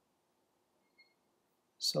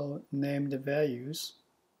 So named values.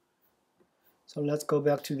 So let's go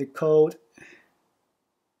back to the code.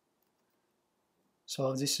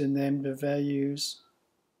 So this is named values.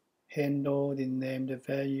 Handle the named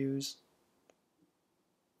values.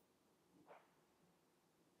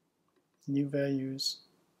 New values.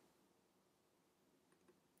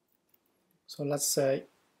 So let's say,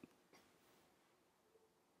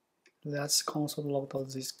 let's console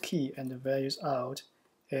log this key and the values out,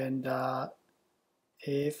 and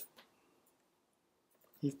if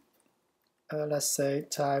let's say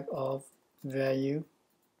type of value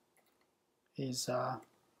is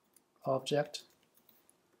object,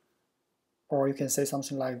 or you can say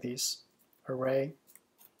something like this: array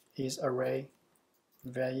is array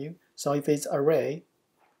value. So if it's array,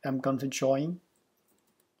 I'm going to join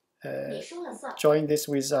this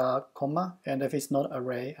with a comma, and if it's not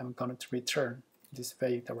array, I'm going to return this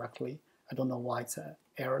value directly. I don't know why it's an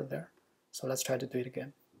error there. So let's try to do it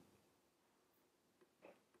again.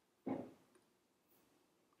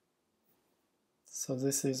 So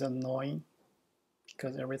this is annoying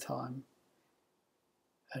because every time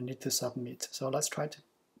I need to submit. So let's try to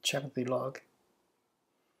check the log.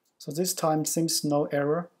 So this time seems no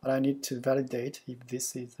error, but I need to validate if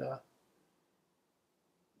this is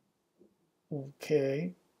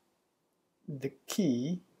okay. The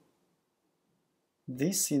key,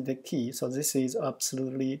 this is the key, so this is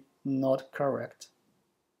absolutely not correct.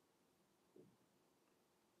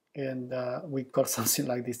 And we got something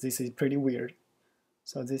like this. This is pretty weird.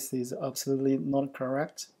 So this is absolutely not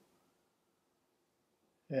correct.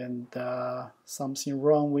 And something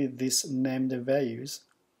wrong with these named values.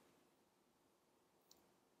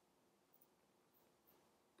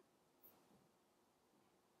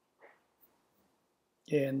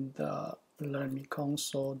 And let me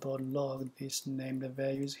console.log these named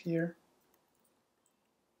values here.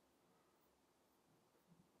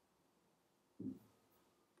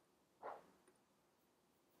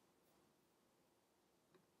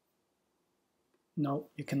 No,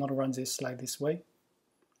 you cannot run this like this way.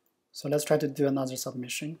 So let's try to do another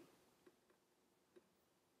submission.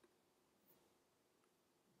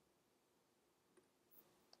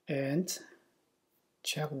 And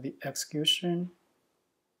check the execution.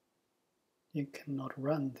 You cannot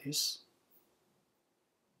run this.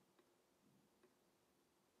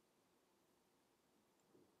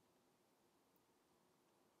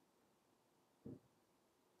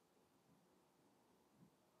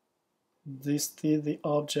 This is the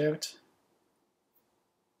object,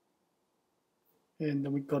 and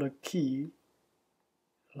we got a key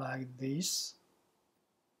like this.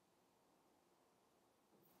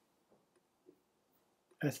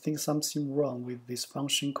 I think something wrong with this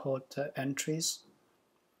function called entries.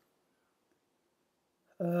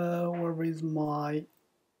 Where is my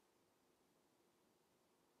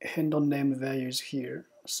handle name values here?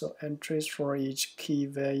 So entries for each key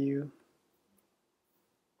value.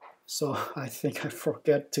 So I think I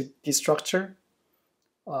forget to destructure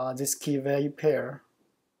this key value pair.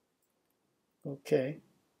 Okay.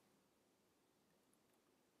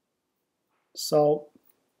 So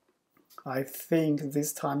I think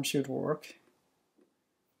this time should work.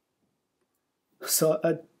 So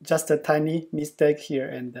just a tiny mistake here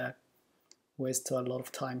and waste a lot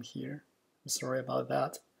of time here. Sorry about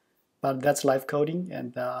that. But that's live coding,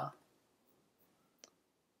 and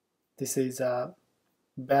this is a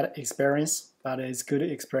bad experience, but it's good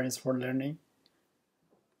experience for learning.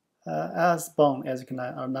 As Bone, as you can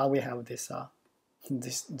now we have this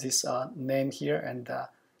this name here and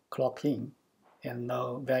clock in, and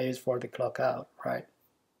no values for the clock out, right?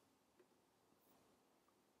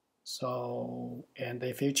 So, and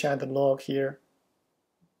if you check the log here,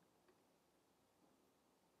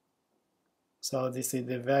 so this is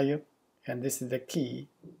the value, and this is the key,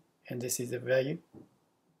 and this is the value,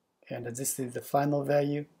 and this is the final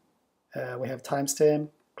value. We have timestamp,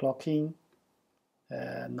 clock in,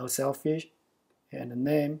 no selfish, and the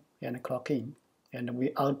name, and clock in, and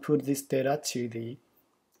we output this data to the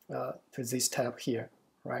to this tab here,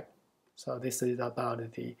 right? So this is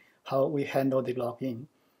about the how we handle the login,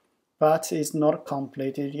 but it's not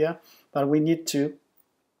completed yet. But we need to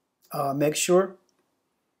make sure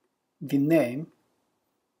the name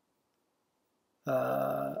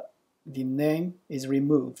is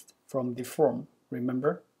removed from the form.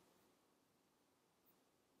 Remember,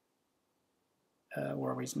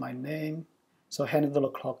 where is my name? So handle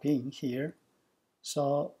clock in here.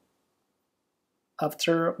 So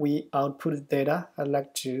after we output data, I'd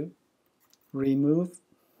like to remove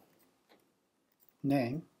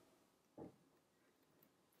name.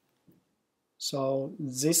 So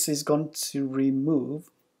this is going to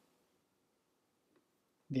remove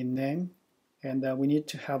the name, and we need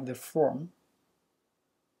to have the form.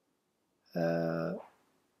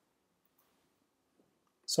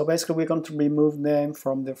 So basically we're going to remove name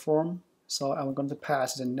from the form. So I'm going to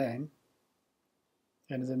pass the name,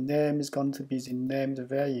 and the name is going to be the named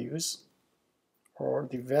values, or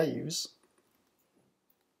the values,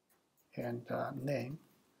 and name.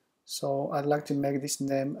 So I'd like to make this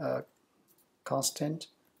name a constant,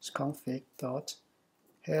 config dot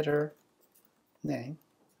header name.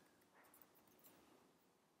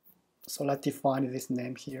 So let's define this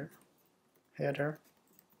name here, header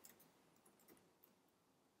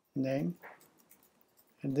name,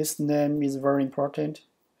 and this name is very important.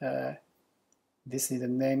 This is the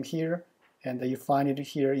name here, and you find it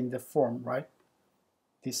here in the form, right?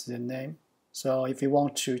 This is the name. So if you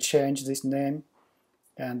want to change this name,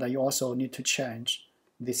 and you also need to change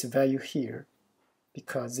this value here,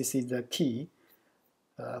 because this is the key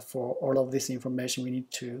for all of this information. We need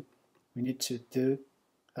to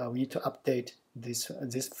update this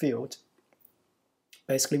field.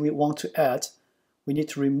 Basically, we need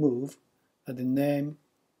to remove the name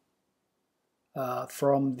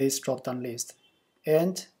from this drop-down list,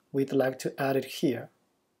 and we'd like to add it here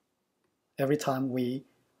every time we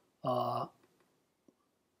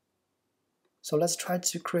so let's try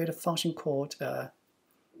to create a function called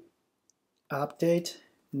update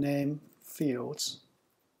name fields.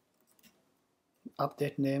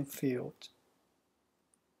 Update name field,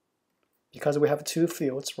 because we have two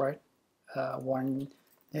fields, right? One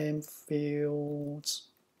name fields,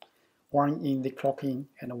 one in the clock in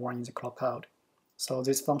and one in the clock out. So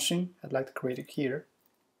this function, I'd like to create it here.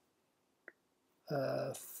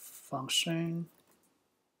 Function.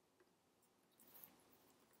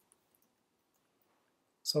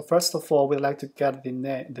 So first of all, we'd like to get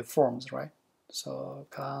the forms, right? So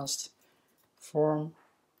cast form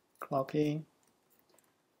clock in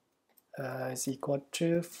is equal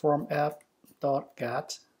to form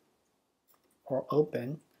app.get or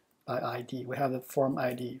open by ID. We have the form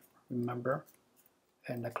ID, remember,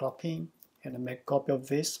 and the clock in, and make a copy of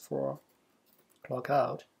this for clock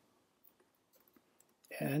out.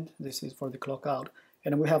 And this is for the clock out.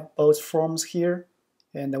 And we have both forms here,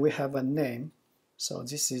 and we have a name. So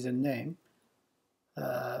this is a name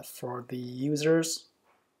for the users.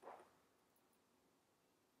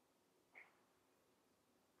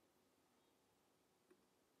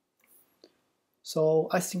 So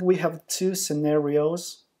I think we have two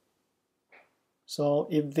scenarios. So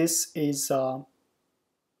if this is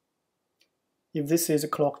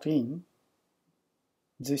clocked in,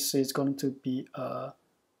 this is going to be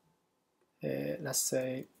let's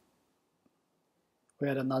say we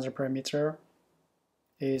had another parameter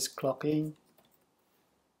is clock in.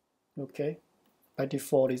 Okay, by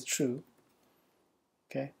default is true.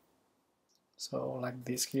 Okay, so like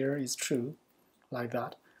this here is true, like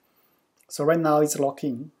that. So right now it's locked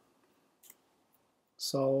in.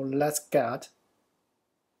 So let's get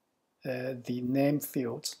the name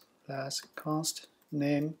field. Let's const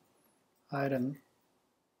name item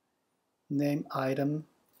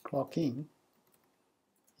clock in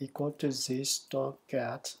equal to this dot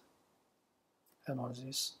get and all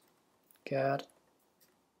this get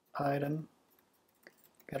item,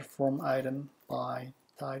 get form item by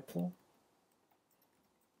title.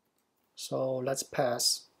 So let's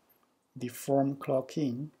pass the form clock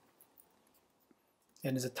in,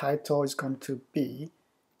 and the title is going to be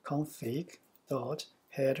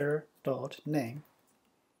config.header.name.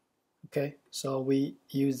 Okay, so we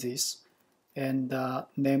use this, and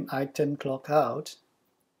name item clock out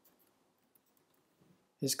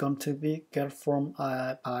is going to be get form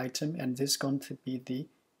item, and this is going to be the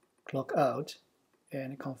clock out,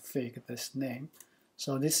 and config this name.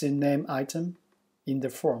 So this is name item in the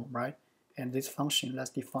form, right? And this function, let's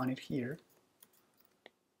define it here.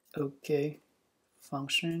 Okay,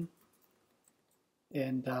 function,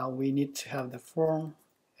 and we need to have the form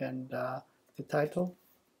and the title.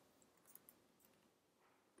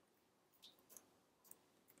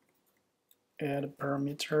 Add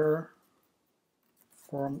parameter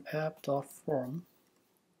form app.form.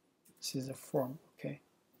 This is a form. Okay,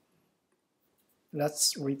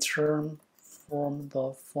 let's return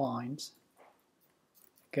form.find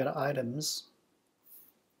get items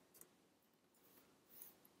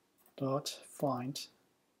dot find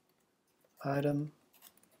item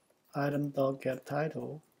dot get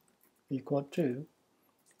title equal to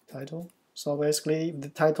title. So basically, if the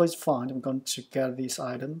title is found, I'm going to get this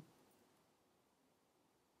item.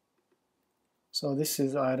 So this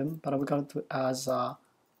is the item, but we're going to as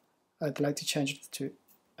I'd like to change it to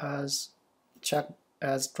as check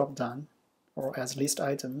as drop down or as list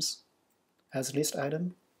items, as list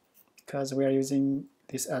item, because we are using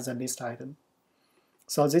this as a list item.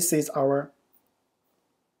 So this is our,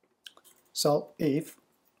 so if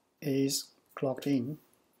is clocked in,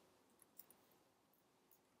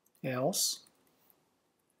 else.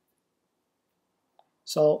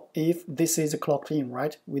 So if this is clocked in,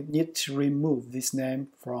 right, we need to remove this name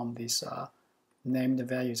from this named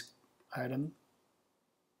values item.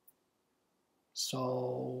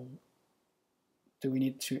 So do we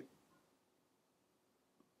need to,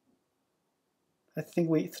 I think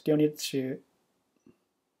we still need to,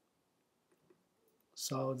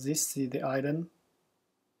 so this is the item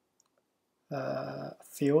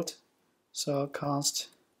field. So const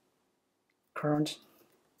current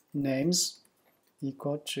names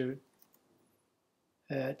equal to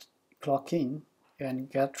clock in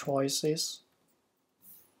and get choices,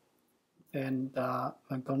 and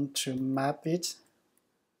I'm going to map it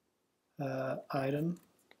item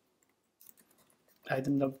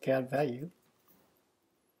of get value.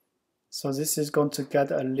 So this is going to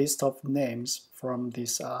get a list of names from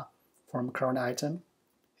this from current item,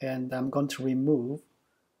 and I'm going to remove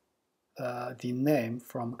the name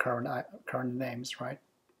from current names, right?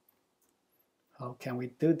 How can we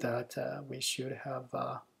do that? We should have,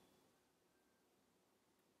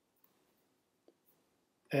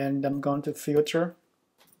 and I'm going to filter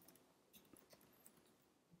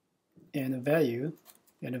and value,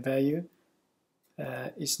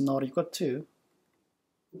 is not equal to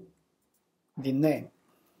the name.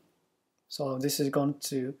 So this is going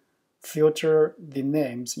to filter the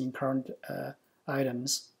names in current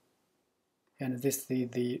items, and this is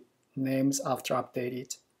the names after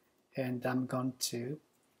updated. And I'm going to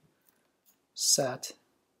set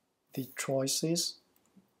the choices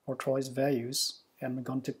or choice values. I'm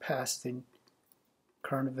going to pass the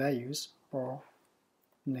current values or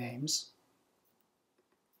names.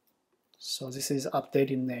 So this is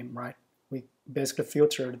updated name, right? We basically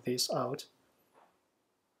filtered this out.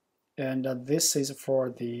 And this is for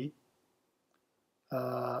the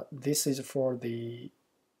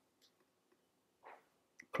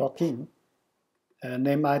clock in,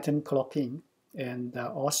 name item clock in, and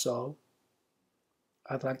also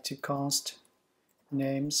I'd like to const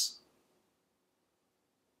names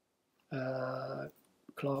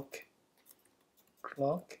clock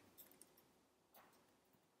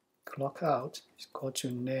out is equal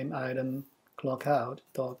to name item clock out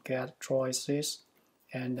dot get choices,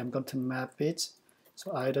 and I'm going to map it.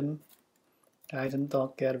 So item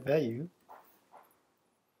dot get value,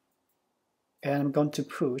 and I'm going to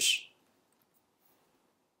push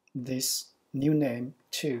this new name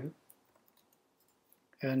to,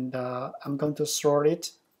 and I'm going to sort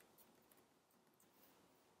it.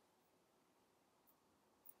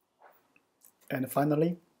 And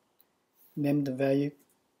finally, name the value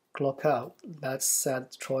clock out. Let's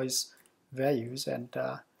set choice values, and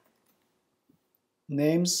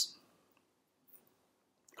names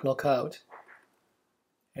clock out,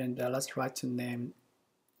 and let's try to name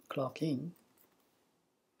clock in.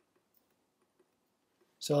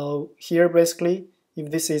 So here basically,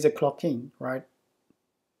 if this is a clock in, right,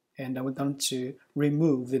 and we're going to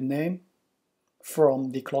remove the name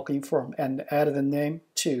from the clock in form and add the name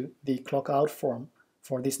to the clock out form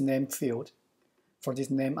for this name field, for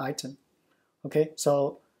this name item. Okay,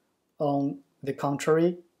 so on the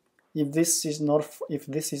contrary, if this is not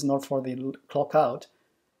for the clock out,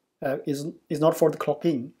 is not for the clock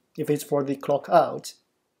in, if it's for the clock out,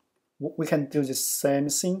 we can do the same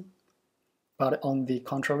thing, but on the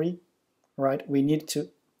contrary, right? We need to,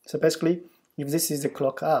 so basically, if this is the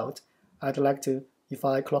clock out, I'd like to, if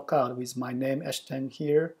I clock out with my name h10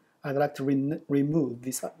 here, I'd like to remove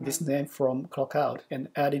this name from clock out and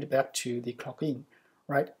add it back to the clock in,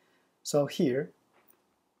 right? So here,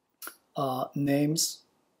 names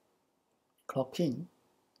clock in.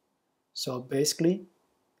 So basically,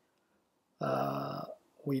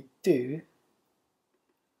 we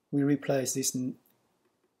replace this.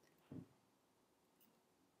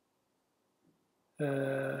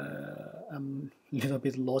 I'm a little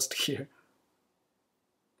bit lost here.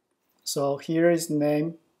 So here is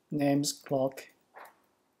names clock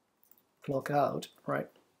out, right?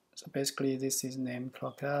 So basically this is name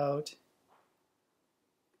clock out,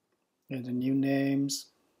 and the new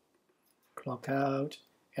names clock out,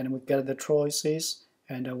 and we get the choices,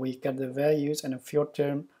 and we get the values and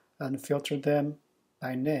filter them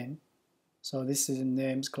by name. So this is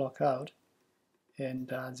names clock out, and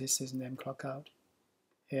this is name clock out,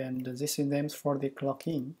 and this is names for the clock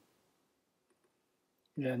in.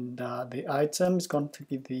 And the item is going to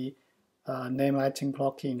be the name item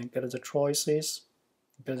clock in, and get the choices,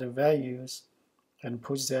 get the values, and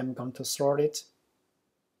push them, going to sort it.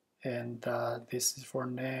 And this is for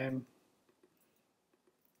name.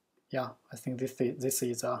 Yeah, I think this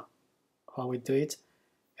is how we do it.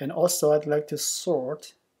 And also I'd like to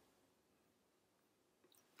sort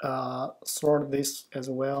this as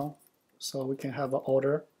well, so we can have an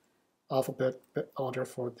order, alphabet order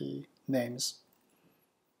for the names.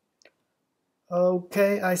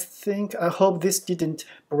 Okay, I hope this didn't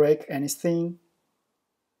break anything.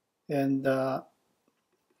 And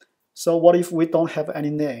so what if we don't have any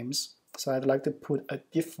names? So I'd like to put a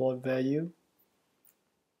default value.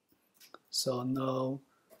 So no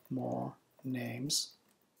more names.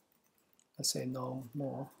 Let's say no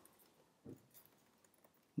more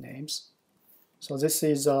names. So this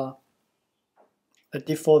is a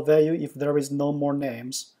default value if there is no more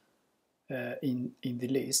names in the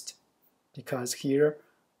list, because here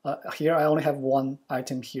I only have one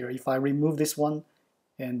item here. If I remove this one,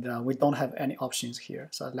 and we don't have any options here,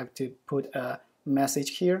 so I'd like to put a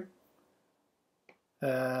message here.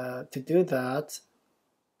 To do that,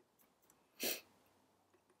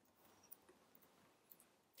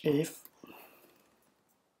 if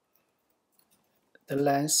the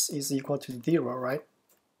length is equal to 0, right,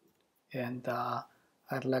 and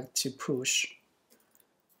I'd like to push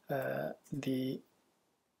the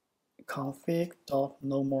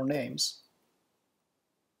config.nomore_names.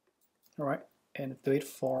 All right, and do it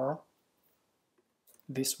for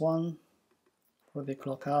this one, for the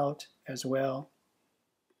clock out as well.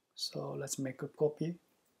 So let's make a copy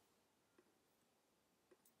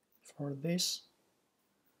for this,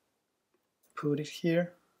 put it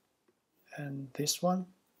here, and this one,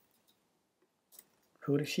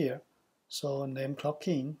 put it here. So name clock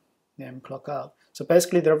in, name clock out. So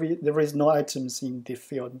basically there is no items in the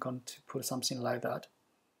field. I'm going to put something like that.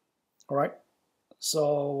 All right,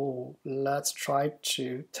 so let's try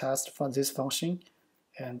to test for this function,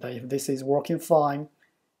 and if this is working fine,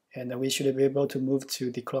 and we should be able to move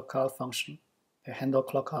to the clock out function, the handle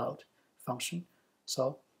clock out function.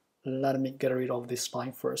 So let me get rid of this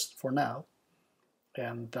line first for now,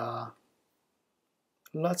 and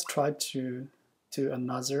let's try to do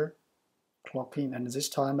another clock in, and this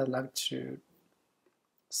time I'd like to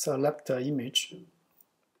select the image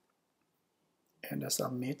and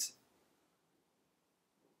submit.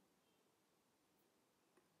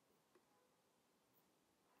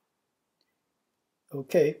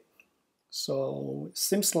 Okay, so it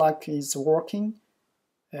seems like it's working,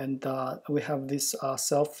 and we have this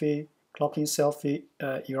selfie, clocking selfie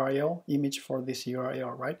URL image for this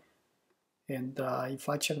URL, right? And if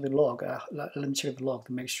I check the log, let me check the log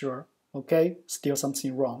to make sure. Okay, still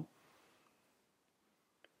something wrong.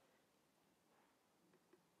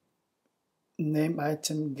 Name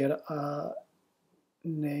item get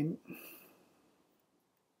name.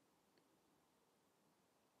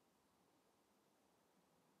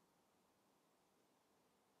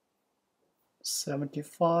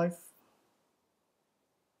 $75.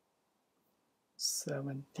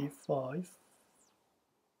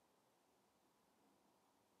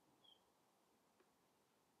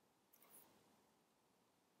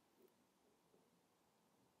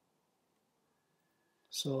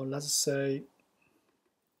 So let's say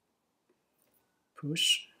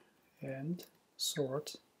push and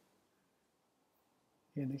sort,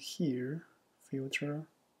 and here filter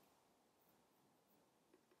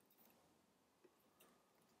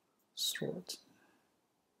sort,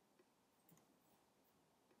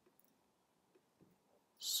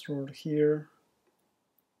 sort here,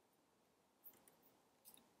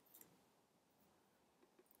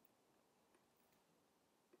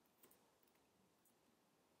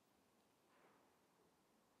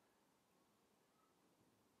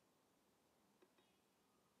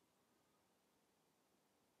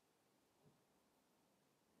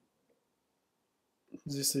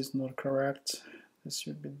 this is not correct. This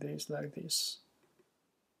should be this, like this.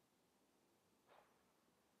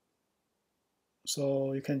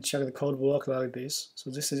 So you can check the code block like this.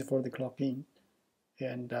 So this is for the clock in,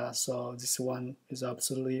 and so this one is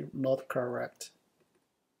absolutely not correct.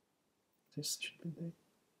 This should be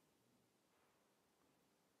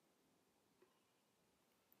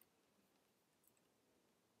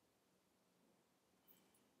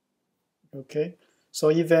the okay. So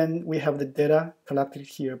even we have the data collected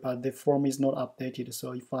here, but the form is not updated.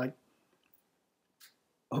 So if I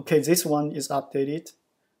okay, this one is updated,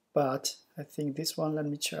 but I think this one, let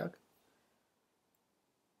me check.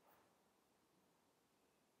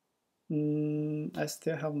 I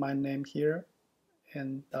still have my name here,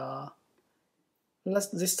 and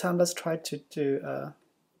this time let's try to do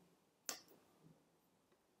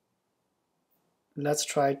let's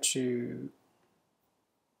try to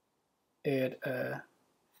add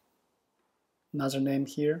another name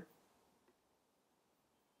here.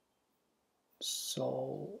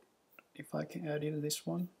 So if I can edit this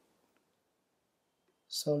one,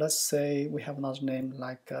 so let's say we have another name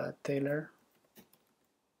like Taylor,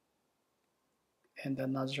 and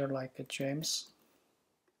another like James,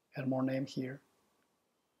 add more name here,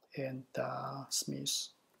 and Smith.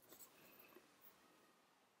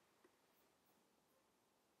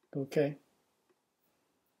 Okay,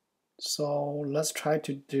 so let's try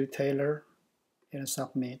to do Taylor and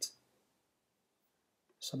submit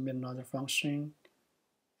another function,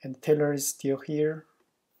 and Taylor is still here,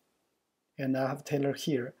 and I have Taylor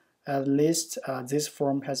here. At least this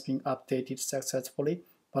form has been updated successfully,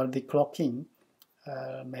 but the clock in,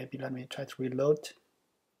 maybe let me try to reload.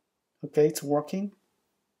 Okay, it's working.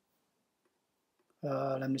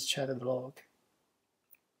 Let me check the log.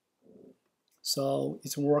 So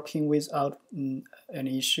it's working without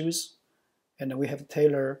any issues, and we have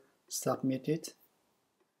Taylor submitted.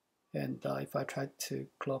 And if I try to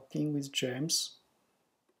clock in with James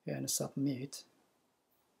and submit,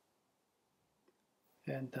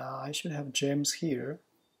 and I should have James here.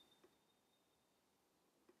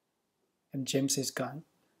 and James is gone.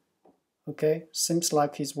 Okay, seems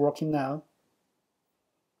like he's working now,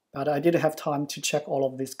 but I didn't have time to check all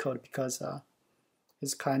of this code because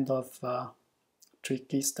it's kind of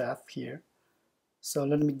tricky stuff here. So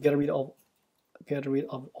let me get rid of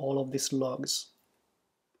all of these logs.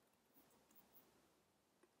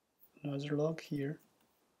 Another log here.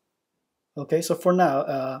 Okay, so for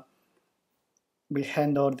now we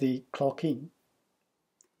handled the clocking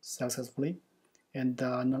successfully, and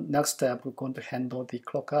next step we're going to handle the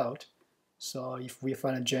clock out. So if we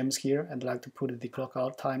find a James here, I'd like to put the clock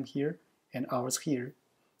out time here and hours here.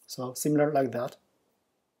 So similar like that.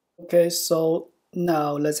 Okay, so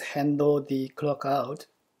now let's handle the clock out.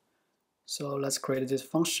 So let's create this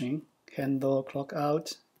function, handle clock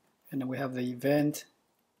out, and then we have the event.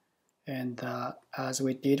 And as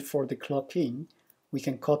we did for the clock in, we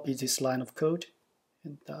can copy this line of code.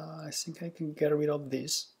 And I think I can get rid of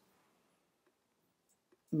this.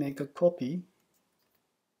 Make a copy.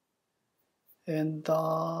 And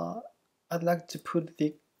I'd like to put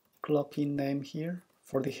the clock in name here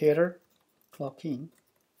for the header, clock in.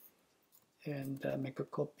 And make a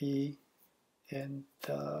copy and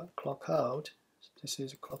clock out. This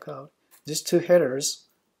is clock out. These two headers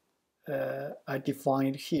I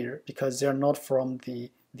defined here because they're not from the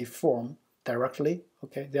form directly.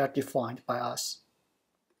 Okay, they are defined by us.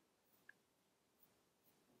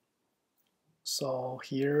 So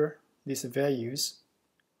here, these values,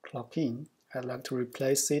 clock in, I'd like to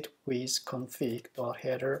replace it with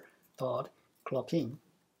config.header.clockIn.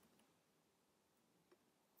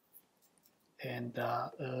 And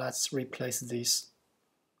let's replace this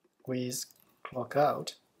with clock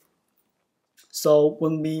out. So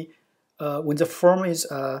when the form is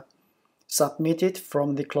submitted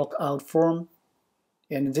from the clock out form,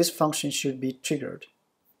 and this function should be triggered,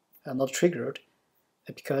 not triggered,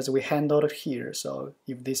 because we handled it here. So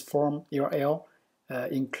if this form URL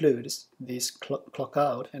includes this clock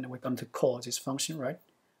out, and we're going to call this function, right?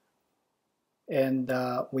 And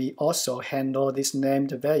we also handle these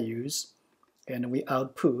named values, and we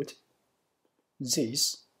output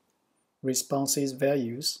these responses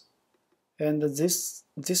values. And this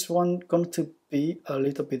one going to be a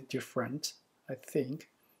little bit different, I think,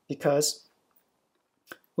 because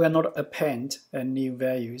we are not append new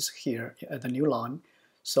values here at the new line.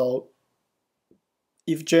 So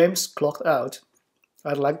if James clocked out,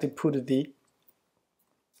 I'd like to put the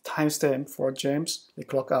timestamp for James, the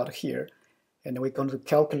clock out here, and we're going to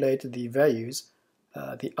calculate the values,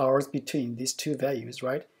 the hours between these two values,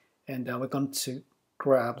 right? And we're going to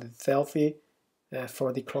grab the selfie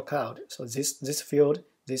for the clock out. So this field,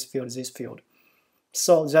 this field, this field.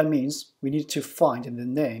 So that means we need to find the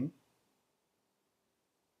name,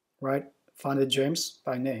 right? Find the James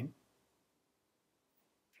by name.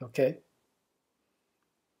 Okay.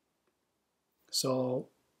 So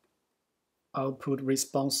output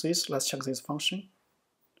responses. Let's check this function.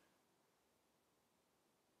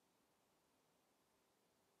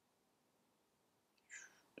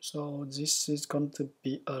 So this is going to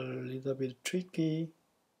be a little bit tricky.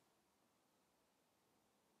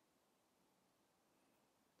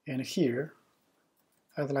 And here,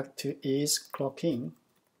 I'd like to is clock in.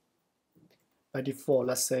 By default,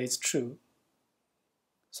 let's say it's true.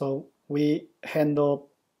 So we handle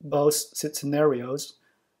both scenarios.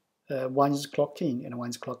 One is clock in and one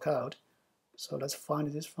is clock out. So let's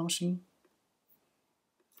find this function.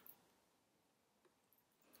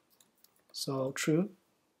 So true,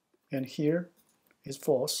 and here is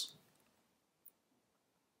false.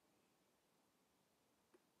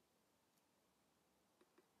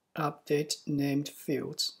 Update named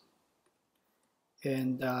fields.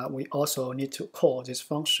 And we also need to call this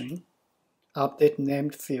function, update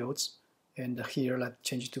named fields, and here let's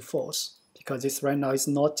change it to false, because this right now is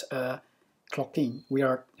not clock in. We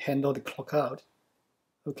are handle the clock out.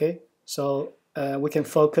 Okay, so we can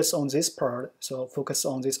focus on this part. So focus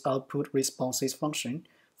on this output responses function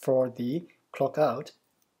for the clock out.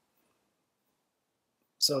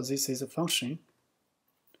 So this is a function,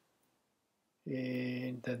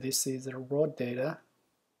 and this is the raw data.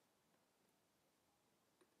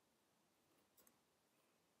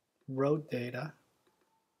 Raw data.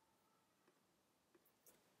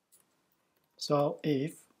 So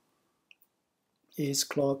if is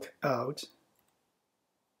clock out,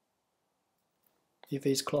 if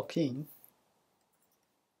is clock in,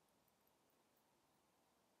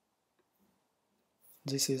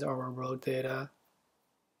 this is our raw data,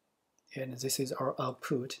 and this is our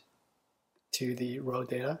output to the raw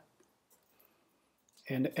data.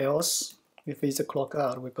 And else, if it's a clock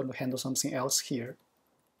out, we're going to handle something else here.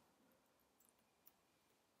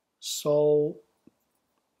 So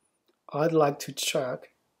I'd like to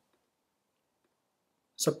check.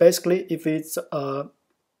 So basically, if it's a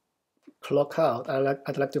clock out,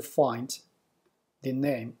 I'd like to find the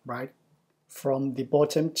name, right? From the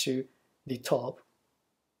bottom to the top.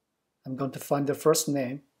 I'm going to find the first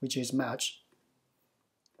name, which is match,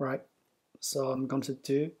 right? So I'm going to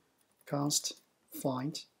do const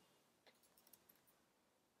find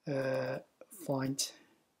find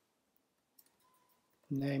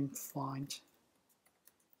name find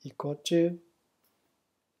equal to,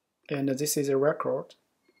 and this is a record.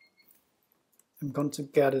 I'm going to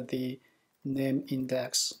get the name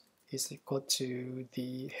index is equal to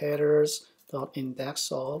the headers dot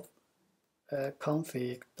index of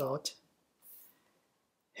config dot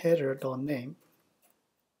header dot name.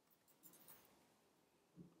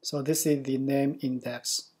 So this is the name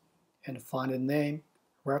index, and find the name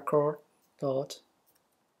record dot,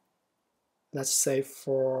 let's say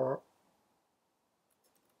for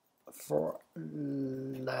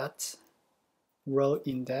let row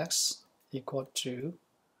index equal to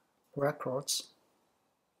records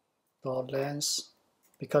dot length,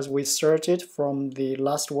 because we search it from the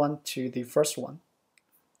last one to the first one,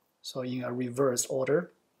 so in a reverse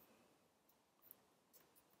order,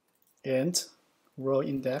 and row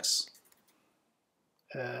index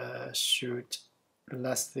should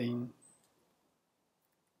less than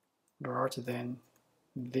larger than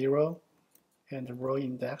 0, and the row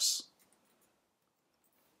index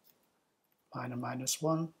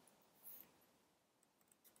 -1.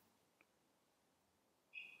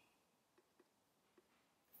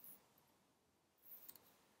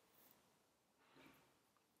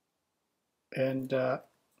 And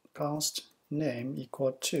const name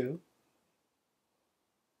equal to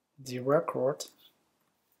the record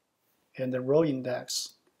and the row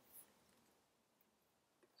index,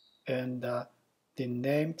 and the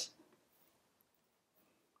name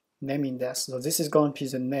index. So this is going to be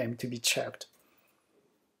the name to be checked.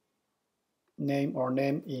 Name or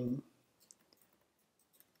name in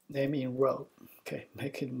row. Okay,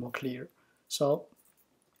 make it more clear. So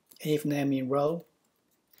if name in row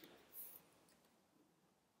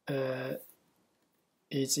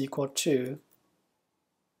is equal to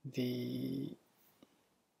the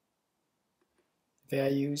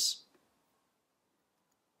values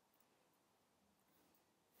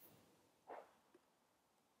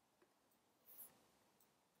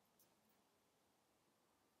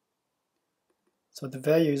so the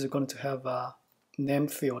value is going to have a name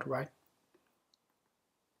field, right?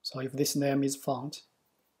 So if this name is found,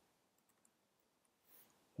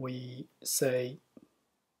 we say,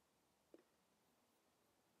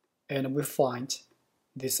 and we find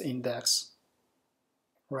this index,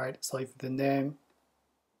 right? So if the name,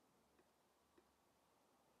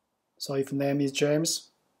 is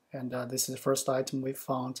James, and this is the first item we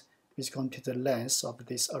found, is going to the length of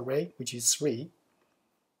this array, which is 3,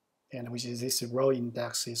 and which is this row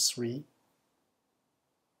index is 3.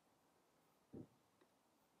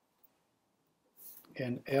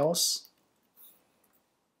 And else,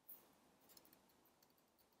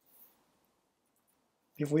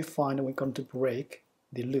 if we find, we're going to break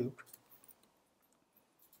the loop,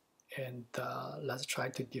 and let's try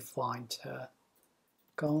to define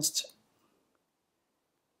const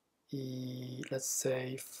let's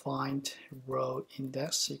say find row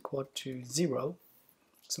index equal to 0.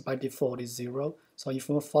 So by default is 0. So if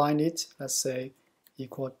we find it, let's say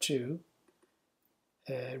equal to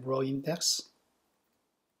row index.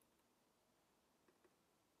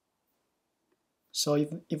 So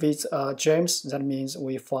if it's James, that means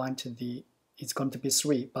we find it's going to be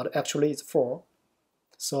 3, but actually it's 4.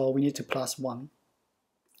 So we need to plus 1.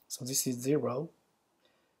 So this is 0.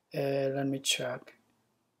 Let me check.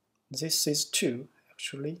 This is 2,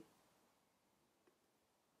 actually.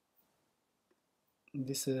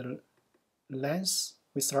 This is length.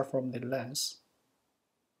 We start from the length.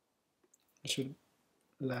 It should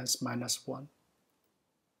length -1.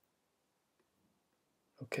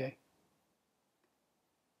 Okay.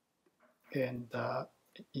 And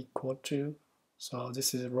equal to, so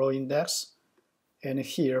this is row index. And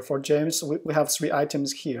here for James, we have 3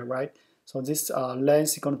 items here, right? So this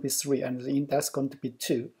length is going to be 3, and the index is going to be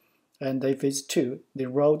 2. And if it's 2, the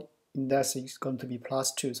row index is going to be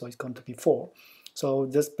 +2, so it's going to be 4. So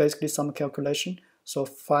that's basically some calculation. So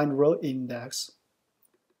find row index,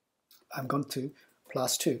 I'm going to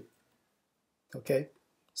 +2. Okay,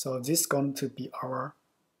 so this is going to be our,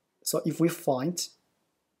 so if we find,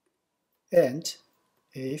 and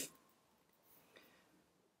if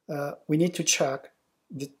we need to check,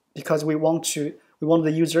 because we want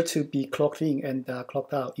the user to be clocked in and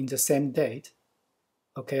clocked out in the same date.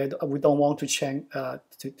 Okay, we don't want to change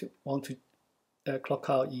clock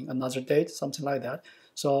out in another date, something like that.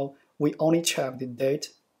 So we only check the date,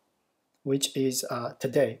 which is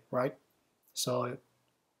today, right? So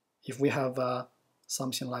if we have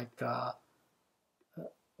something like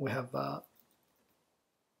we have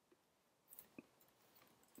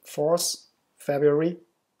 4th February,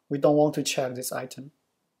 we don't want to check this item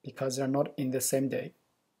because they're not in the same day.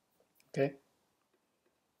 Okay.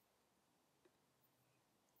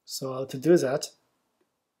 So to do that,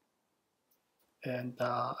 and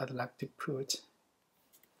I'd like to put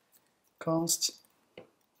const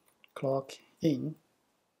clock in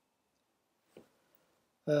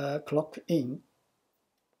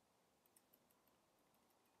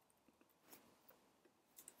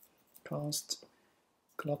const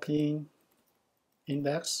clock in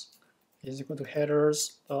index is equal to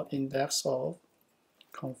headers dot index of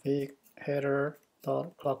config header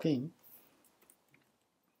dot clock in.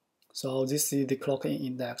 So this is the clock in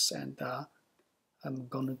index, and I'm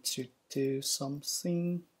going to do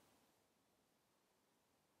something,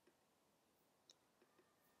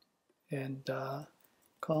 and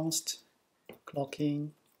const clock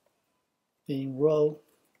in row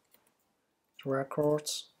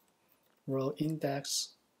records row index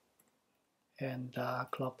and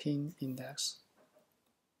clock in index,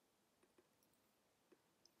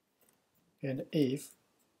 and if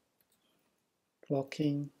clock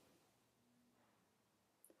in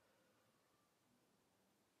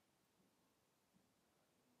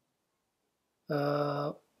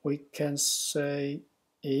we can say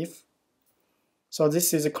if. So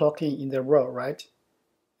this is a clock in the row, right?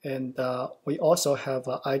 And we also have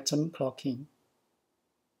item clock in,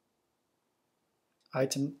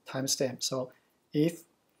 item timestamp. So if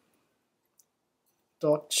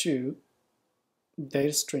dot to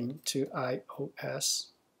data string to iOS.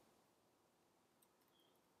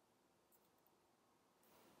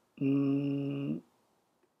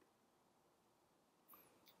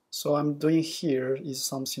 So I'm doing here is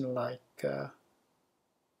something like,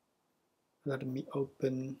 let me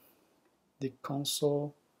open the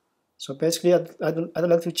console. So basically, I'd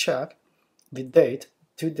like to check the date,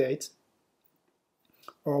 to date,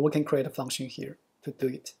 or we can create a function here to do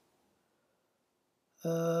it.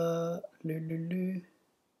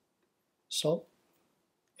 So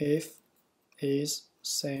if is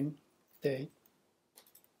same date,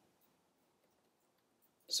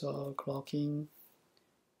 so clock in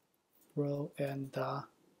row and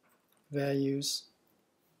values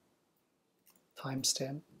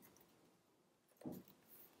timestamp.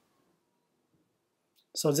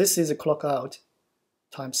 So this is a clock out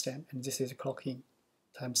timestamp, and this is a clock in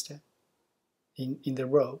timestamp in the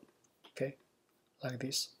row, okay, like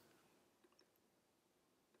this.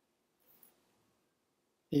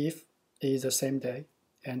 If is the same day,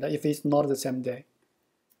 and if it's not the same day,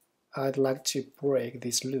 I'd like to break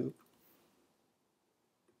this loop.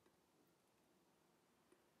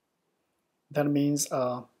 That means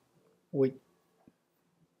we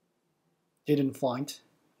didn't find,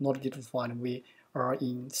 we are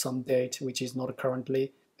in some date which is not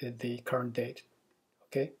currently the current date,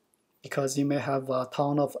 okay? Because you may have a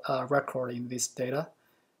ton of record in this data,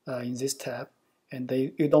 in this tab, and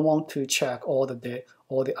you don't want to check all the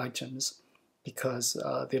items, because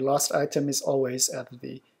the last item is always at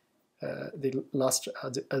the last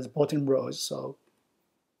at the bottom rows. So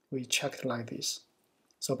we check it like this.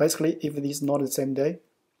 So basically, if it is not the same day,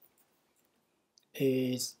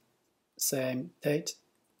 is same date.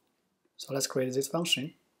 So let's create this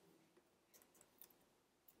function.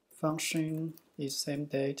 Function is same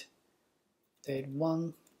date, date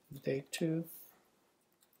 1, date 2.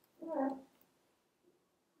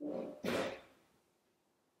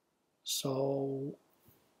 So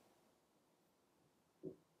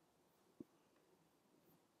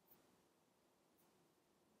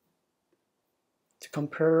to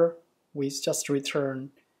compare, we just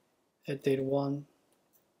return a date 1,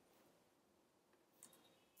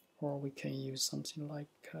 or we can use something like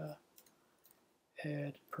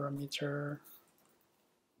add parameter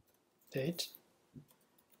date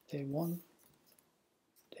 1,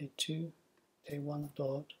 date 2, date 1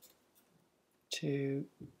 dot to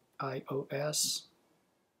iOS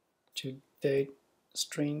to date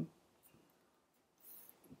string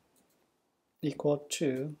equal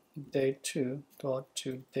to date 2 dot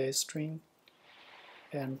to date string,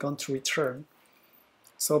 and going to return.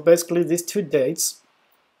 So basically, these two dates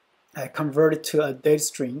converted to a date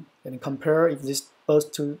string, and compare if these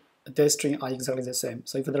both two date string are exactly the same.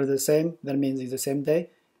 So if they're the same, that means it's the same day,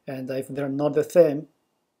 and if they're not the same,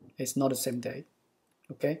 it's not the same day.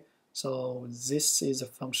 Okay, so this is a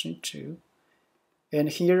function to And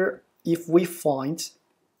here, if we find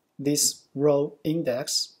this row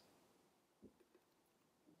index,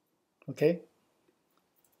 okay,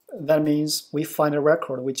 that means we find a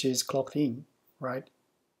record which is clocked in, right?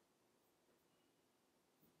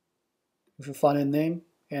 If we find a name,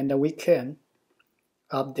 and we can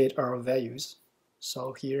update our values.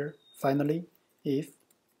 So here, finally, if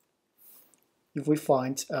we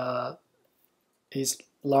find is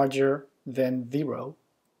larger than 0,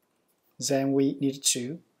 then we need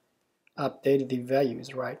to update the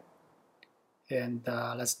values, right? And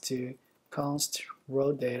let's do const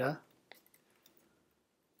row data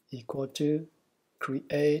equal to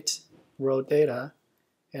create row data,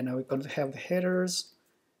 and we're going to have the headers,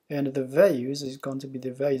 and the values is going to be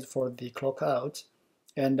the values for the clock out,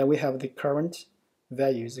 and we have the current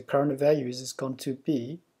values. The current values is going to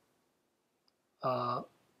be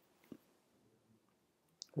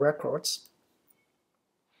records.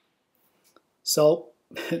 So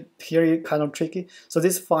here it's kind of tricky. So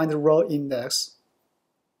this find the row index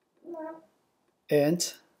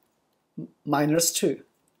and -2.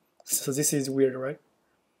 So this is weird, right?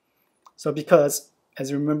 So because, as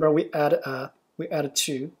you remember, we add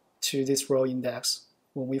 2 to this row index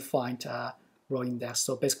when we find row index.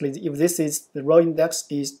 So basically, if this is the row index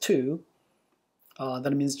is 2,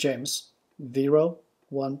 that means James 0,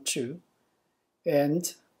 1, 2,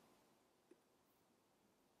 and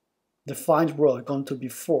the find row is going to be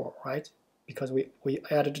 4, right? Because we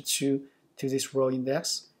added 2 to this row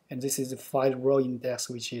index, and this is the find row index,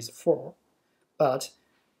 which is 4. But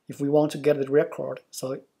if we want to get the record,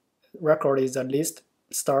 so record is at least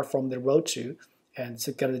start from the row 2, and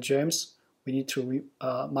to get the James, we need to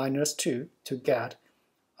 -2 to get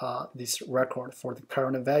this record for the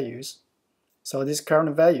current values. So this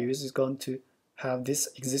current values is going to have this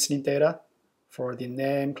existing data for the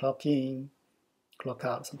name, clock in, clock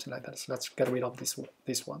out, something like that. So let's get rid of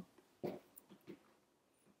this one.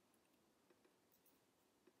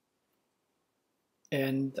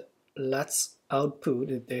 And let's output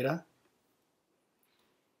the data.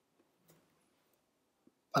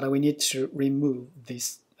 But we need to remove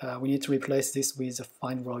this. We need to replace this with a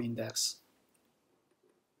find row index.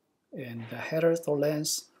 And the header or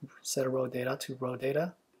length, set row data to row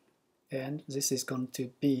data. And this is going to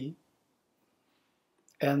be,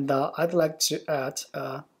 and I'd like to add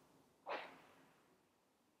a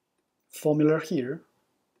formula here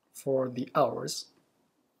for the hours.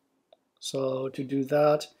 So to do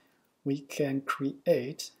that, we can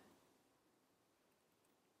create,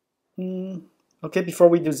 okay, before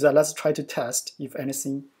we do that, let's try to test if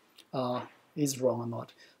anything is wrong or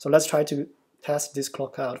not. So let's try to test this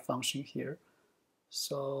clock out function here.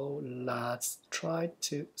 So let's try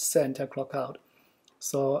to send a clock out.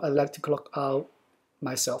 So I'd like to clock out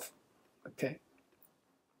myself, okay.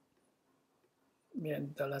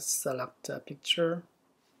 And let's select a picture.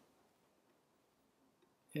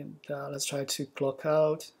 And let's try to clock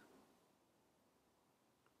out.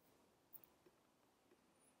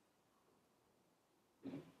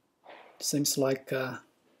 Seems like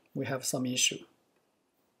we have some issue.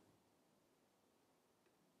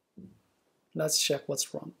 Let's check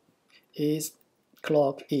what's wrong. Is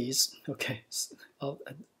clock is, okay,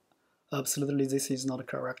 absolutely this is not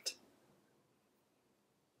correct.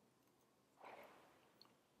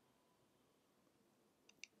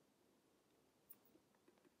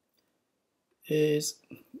 Is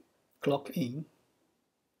clock in.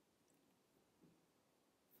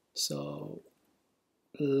 So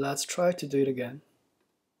let's try to do it again.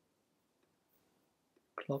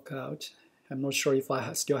 Clock out. I'm not sure if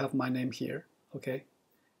I still have my name here. Okay,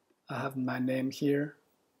 I have my name here.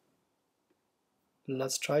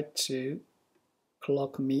 Let's try to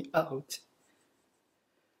clock me out.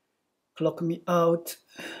 Clock me out.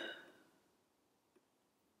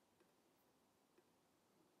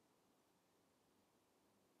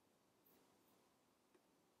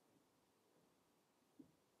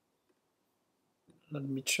 Let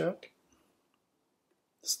me check.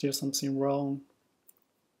 Still something wrong.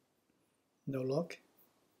 No log.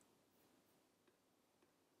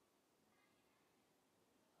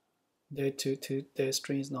 Day 2 to day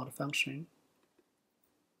string is not functioning.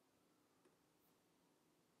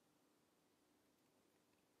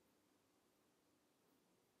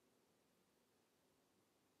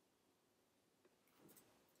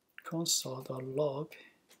 Console.log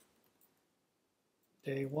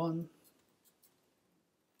day 1,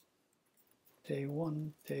 day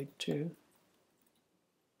 1, day 2.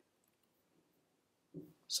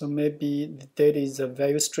 So maybe the date is a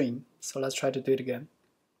value string. So let's try to do it again.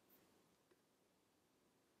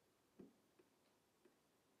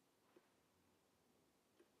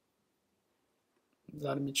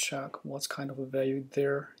 Let me check what's kind of a value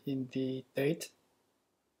there in the date.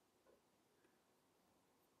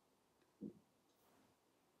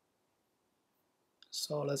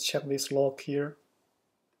 So let's check this log here.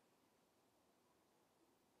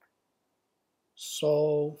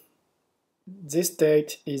 So this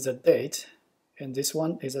date is a date, and this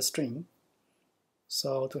one is a string.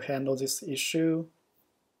 So to handle this issue,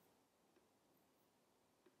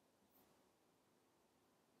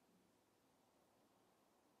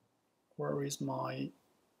 where is my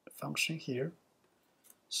function here?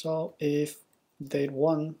 So if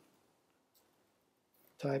date1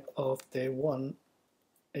 type of day1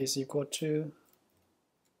 is equal to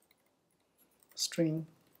string,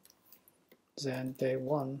 then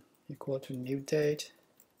day1 equal to new date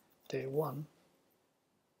day1.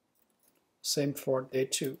 Same for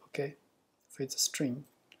day2, okay, if it's a string.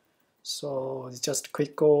 So it's just a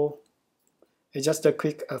quick goal. It's just a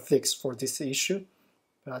quick fix for this issue,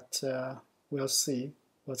 but we'll see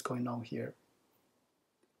what's going on here.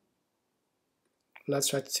 Let's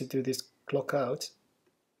try to do this clock out.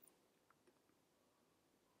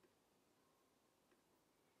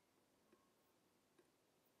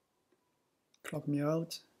 Clock me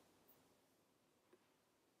out.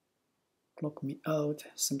 Clock me out.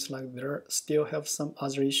 Seems like there still have some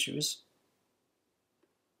other issues.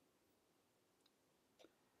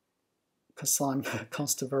 Assign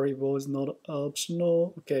constant variable is not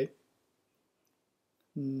optional. Okay.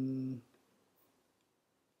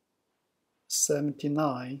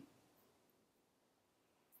 79.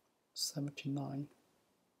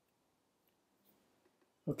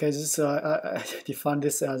 Okay, this I define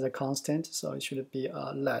this as a constant, so it should be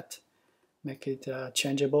let. Make it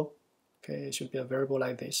changeable. Okay, it should be a variable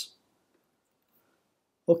like this.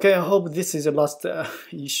 Okay, I hope this is the last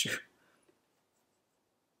issue.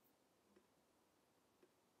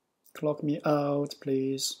 Clock me out,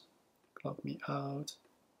 please. Clock me out.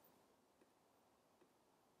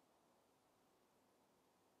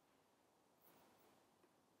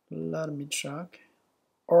 Let me check.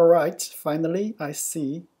 All right, finally I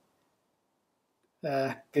see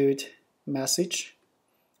a good message,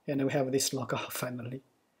 and we have this logout finally.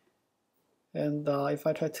 And if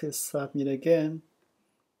I try to submit again,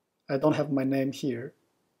 I don't have my name here.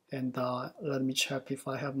 And let me check if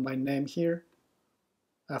I have my name here.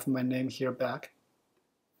 I have my name here back.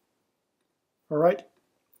 All right.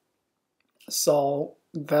 So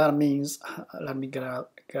that means let me get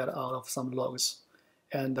out of some logs,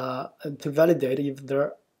 and to validate if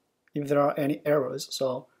there are any errors.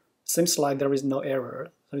 So seems like there is no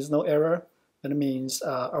error. There is no error. That means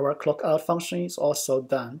our clock out function is also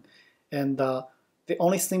done. And the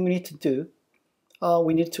only thing we need to do,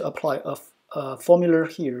 we need to apply a formula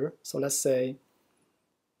here. So let's say,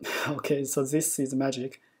 okay, so this is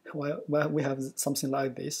magic. Well, we have something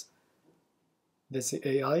like this. This is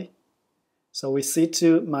AI. So we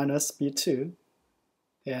C2 minus B2.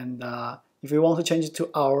 And if we want to change it to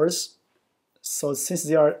hours, so since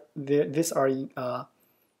these are in, I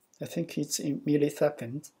think it's in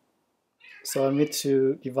milliseconds. So I need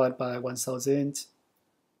to divide by 1000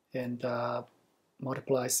 and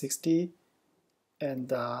multiply 60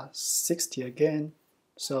 and 60 again.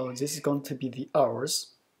 So this is going to be the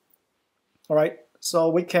hours. All right, so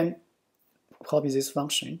we can copy this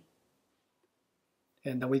function,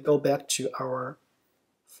 and then we go back to our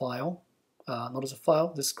file, not the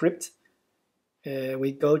file, the script.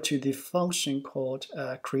 We go to the function called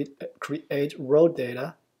create raw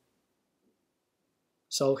data.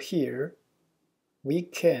 So here we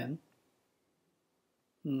can,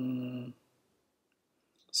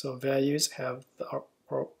 so values have their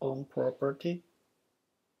own property,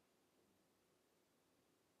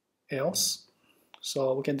 else.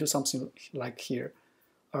 So we can do something like here.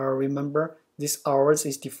 Remember, this hours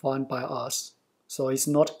is defined by us, so it's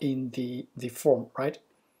not in the form, right?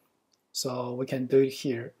 So we can do it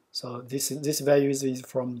here. So this value is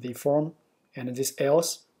from the form, and this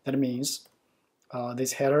else, that means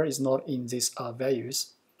this header is not in these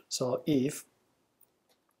values. So if,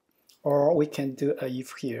 or we can do a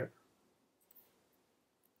if here,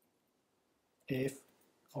 if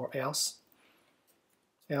or else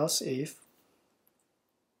if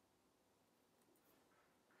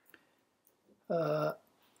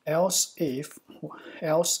else if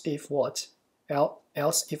what?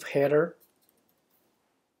 Else if header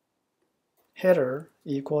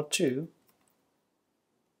equal to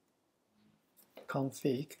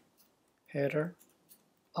config header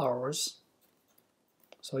hours.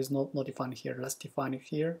 So it's not defined here. Let's define it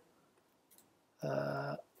here.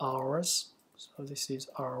 Hours. So this is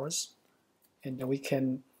hours, and then we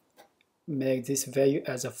can make this value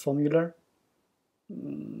as a formula.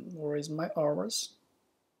 Where is my hours?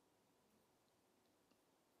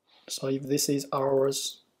 So if this is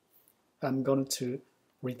hours, I'm going to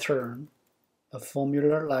return a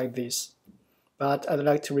formula like this. But I'd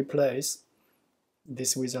like to replace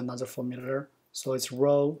this with another formula. So it's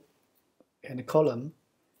row and column,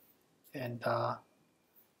 and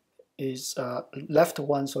is left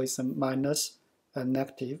one, so it's a minus a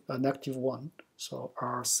negative one. So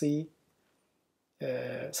RC.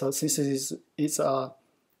 So since it's at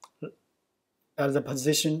the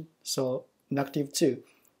position, so -2.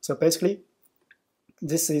 So basically,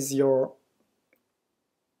 this is your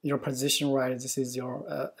position, right? This is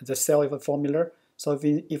your the cell of a formula. So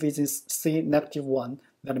if it is C -1,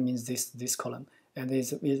 that means this column, and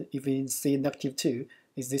if it's C -2,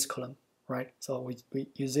 is this column, right? So we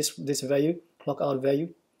use this value, clock out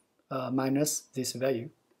value, minus this value,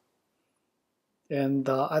 and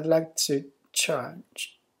I'd like to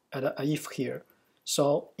change a if here.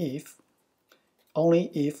 So if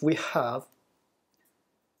only if we have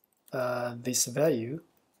this value,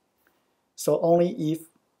 so only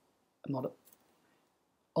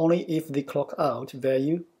if the clock out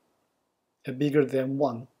value bigger than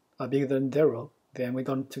 1, bigger than 0, then we're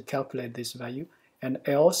going to calculate this value, and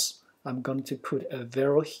else I'm going to put a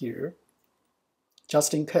 0 here,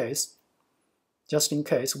 just in case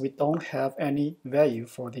we don't have any value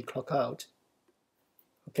for the clock out.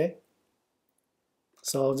 Okay,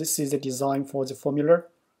 so this is the design for the formula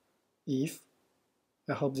if.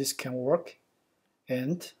 I hope this can work,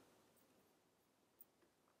 and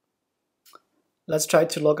let's try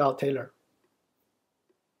to log out Taylor.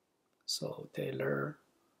 So Taylor,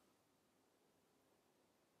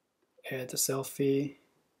 add a selfie,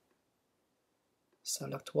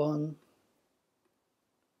 select one.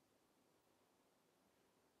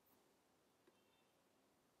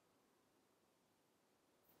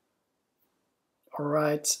 All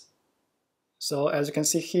right, so as you can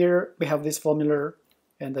see here, we have this formula,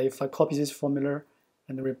 and if I copy this formula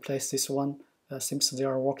and replace this one, seems they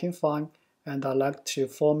are working fine. And I like to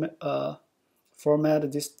format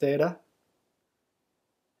this data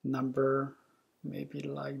number, maybe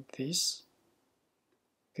like this,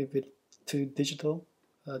 give it to digital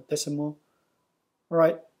decimal. All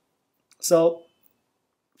right, so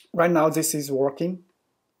right now this is working.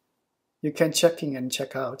 You can check in and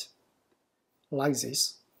check out like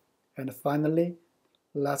this. And finally,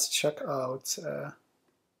 let's check out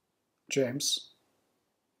James.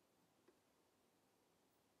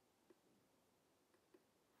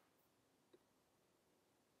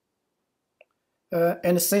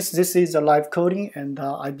 And since this is a live coding, and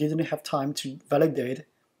I didn't have time to validate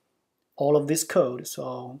all of this code,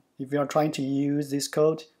 so if you are trying to use this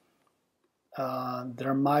code,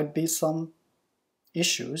 there might be some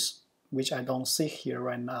issues which I don't see here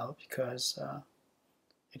right now, because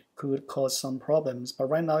it could cause some problems. But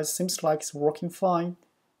right now it seems like it's working fine,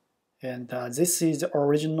 and this is the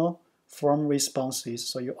original form responses,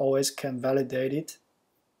 so you always can validate it.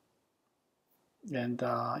 And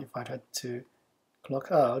if I had to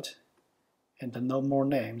clock out and no more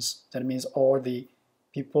names, that means all the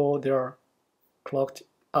people they are clocked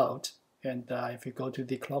out. And if you go to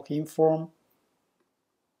the clock in form,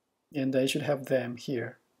 and I should have them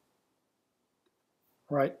here,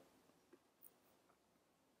 right?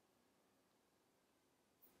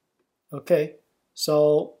 Okay,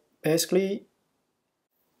 so basically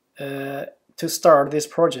to start this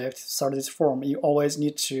project, start this form, you always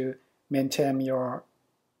need to maintain your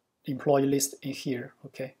employee list in here,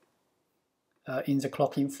 okay, in the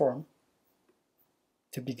clock-in form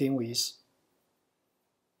to begin with.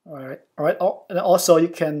 All right. Oh, and also you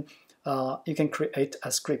can create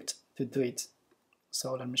a script to do it.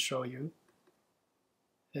 So let me show you.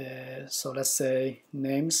 So let's say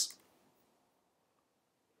names.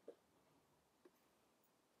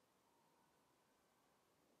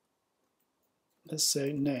 Let's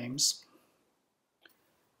say names.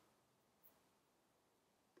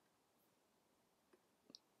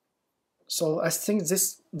 So I think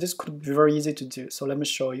this could be very easy to do. So let me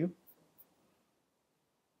show you.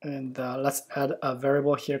 And let's add a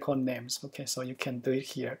variable here called names. Okay, so you can do it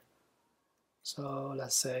here. So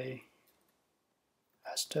let's say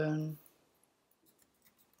Aston,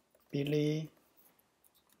 Billy,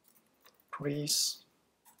 Chris,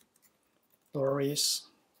 Doris,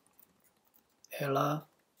 Ella,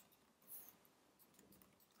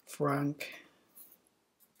 Frank,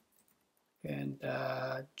 and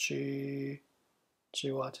G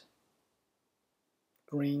what?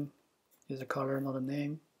 Green is the color, not a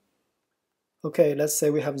name. Okay, let's say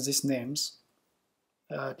we have these names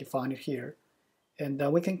defined here, and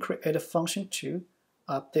we can create a function to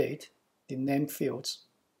update the name fields.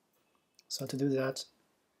 So to do that,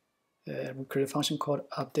 we create a function called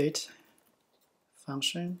update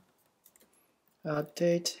function,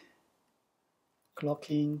 update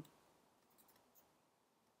clocking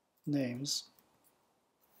names.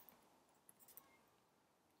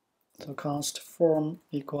 So const form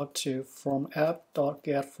equal to form app dot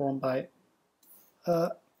get form by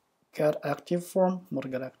get active form, not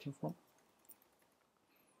get active form.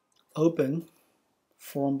 Open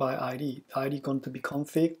form by ID. The ID going to be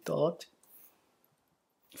config dot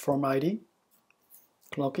form ID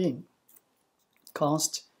clock in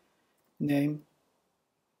const name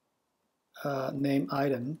name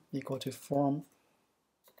item equal to form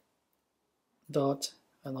dot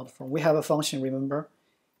not form. We have a function, remember,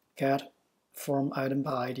 get form item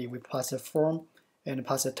by ID. We pass a form and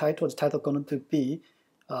pass a title. The title going to be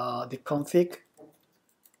the config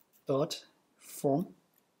dot form,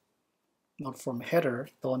 not form, header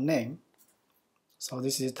dot name. So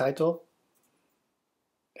this is the title,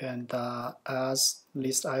 and as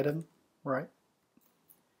list item, right?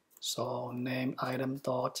 So name item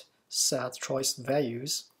dot set choice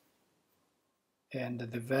values, and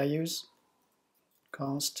the values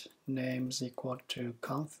const names equal to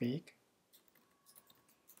config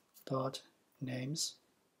dot names,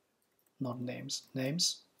 not names,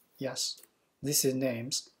 names, yes, this is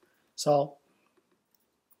names. So,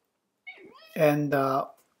 and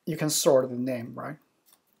you can sort the name, right,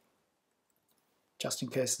 just in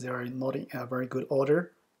case they are not in a very good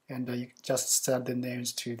order, and you just set the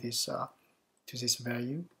names to this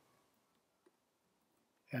value,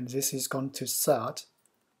 and this is going to set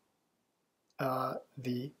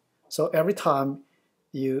so every time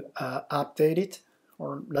you update it,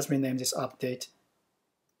 or let's rename this update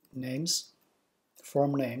names,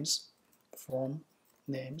 form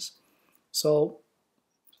names. So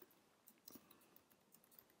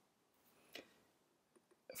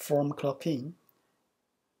form clocking,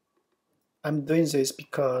 I'm doing this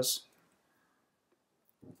because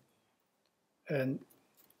and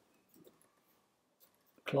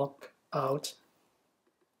clock out,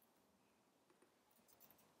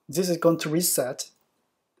 this is going to reset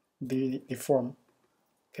the form.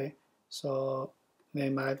 Okay, so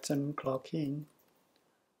name item clock in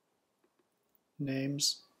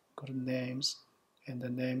names, go to names, and the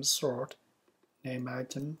name sort name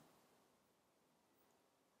item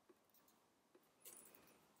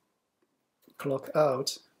clock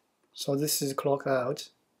out. So this is clock out,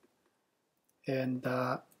 and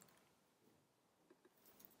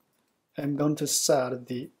I'm going to set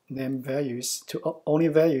the name values to only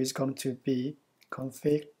value is going to be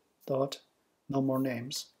config dot no more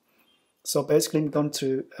names. So basically, I'm going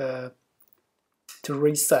to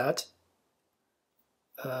reset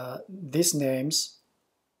these names,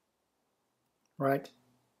 right?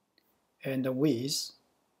 And with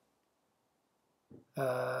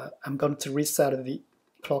I'm going to reset the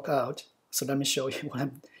clock out. So let me show you what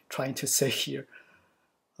I'm trying to say here.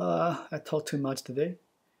 I talked too much today.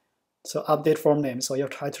 So update form names. So you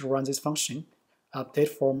try to run this function, update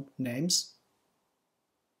form names.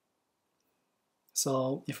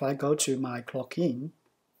 So if I go to my clock in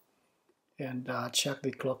and check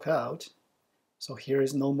the clock out, so here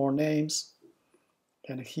is no more names,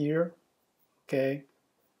 and here, okay,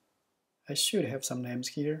 I should have some names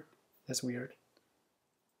here. That's weird.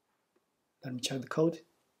 Let me check the code.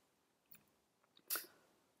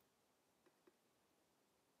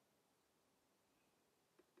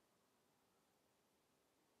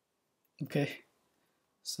 Okay,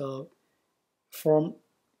 so form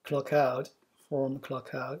clock out, form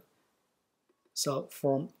clock out. So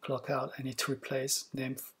form clock out, I need to replace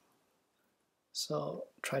name. So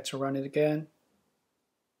try to run it again.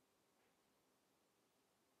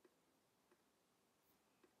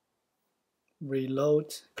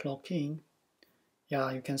 Reload clock in.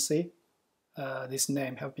 Yeah, you can see this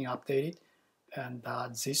name have been updated, and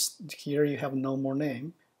this here you have no more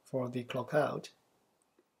name for the clock out.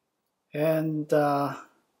 And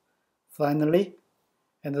finally,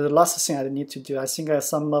 and the last thing I need to do, I think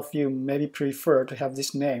some of you maybe prefer to have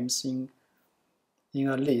these names in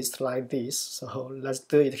a list like this. So let's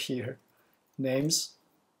do it here. Names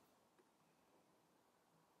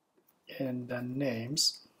and then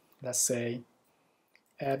names. Let's say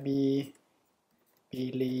Abby,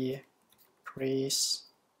 Billy, Chris,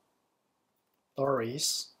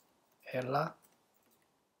 Doris, Ella,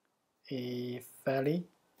 Feli.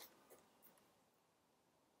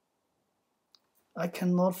 I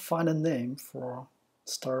cannot find a name for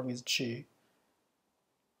start with G.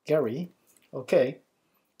 Gary. Okay,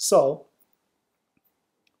 so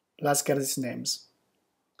let's get these names.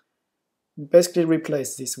 basically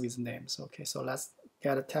replace this with names. Okay, so let's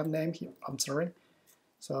get a tab name here. I'm sorry.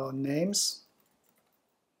 So names.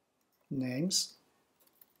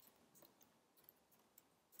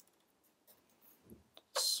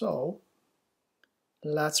 So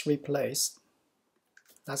let's create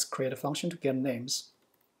a function to get names.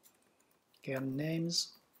 Get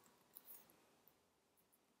names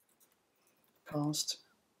const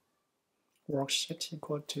worksheet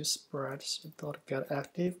equal to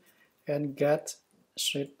spreadsheet.getActive and get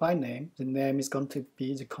sheet by name. The name is going to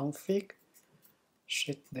be the config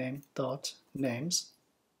sheet name dot names.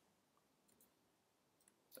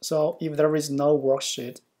 So if there is no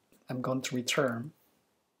worksheet, I'm going to return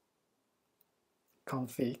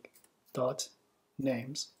config dot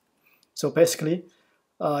names. So basically,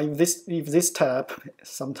 if this tab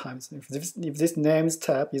sometimes if this names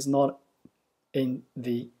tab is not in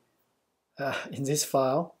the in this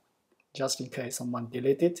file, just in case someone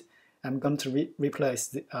delete it, I'm going to replace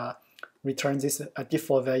the return this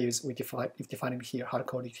default values we defined here, hard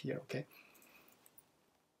coded here. Okay.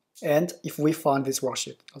 And if we find this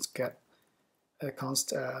worksheet, let's get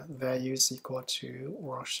const values equal to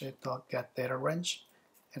worksheet.getDataRange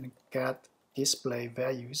and get display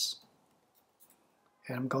values.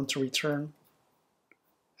 And I'm going to return,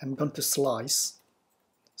 I'm going to slice,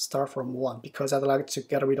 start from 1, because I'd like to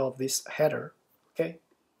get rid of this header. Okay.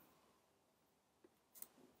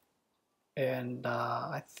 And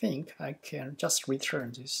I think I can just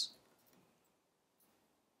return this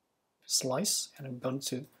slice, and I'm going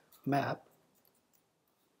to map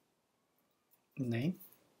name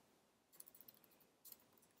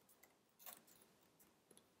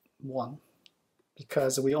 1,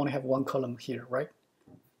 because we only have one column here, right?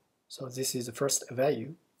 So this is the first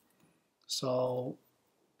value. So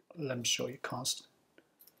let me show you const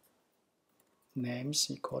names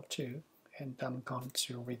equal to, and I'm going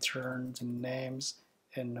to return the names,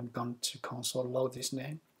 and I'm going to console log this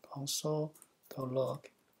name, console.log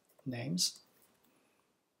names.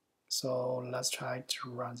 So let's try to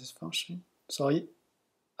run this function. So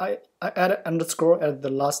I added underscore at the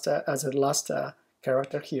last as a last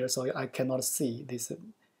character here, so I cannot see this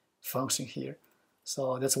function here.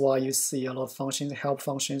 So that's why you see a lot of functions, help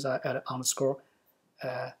functions, I add underscore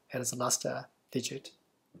as the last digit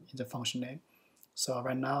in the function name. So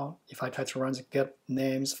right now, if I try to run the get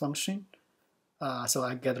names function, so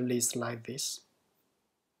I get a list like this.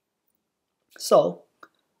 So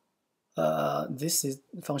this is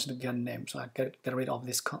the function to get name. So I get rid of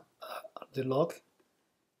this the log,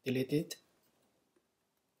 delete it,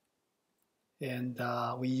 and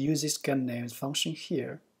we use this get names function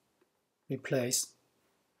here. Replace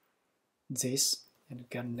this and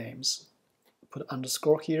get names. Put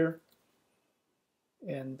underscore here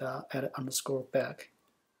and add underscore back.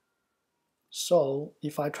 So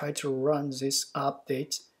if I try to run this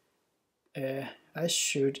update, I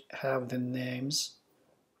should have the names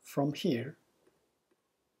from here,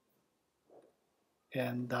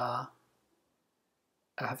 and I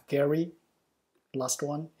have Gary. Last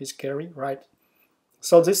one is Gary, right?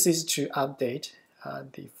 So this is to update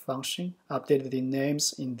the function, update the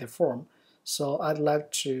names in the form. So I'd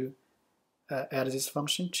like to add this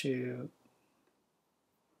function to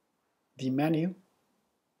the menu.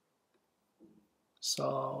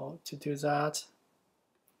 So to do that,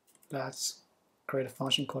 let's create a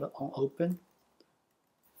function called onOpen,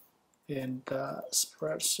 and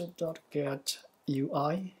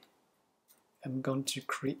spreadsheet.getUI. I'm going to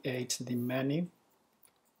create the menu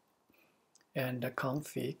and the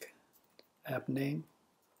config app name,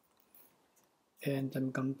 and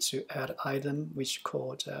I'm going to add item which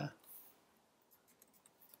called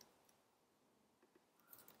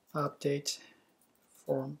update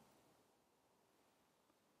form,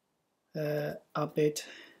 update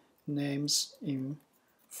names in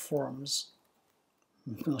forms.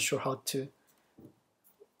 I'm not sure how to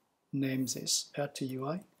name this, add to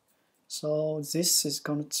UI. So this is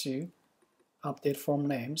going to update form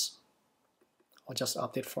names, or just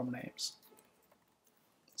update form names.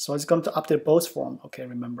 So it's going to update both form, okay,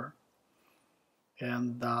 remember.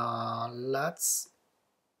 And let's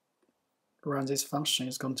run this function.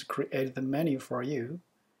 It's going to create the menu for you.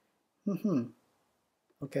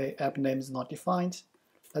 Okay, app name is not defined.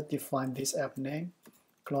 Let's define this app name,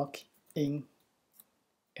 clock in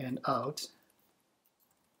and out.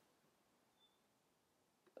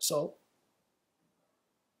 So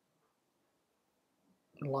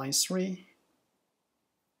line 3.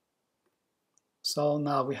 So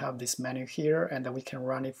now we have this menu here, and then we can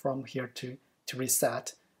run it from here to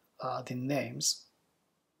reset the names.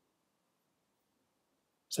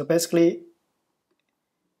 So basically,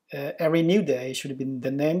 every new day should be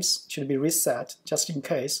the names should be reset just in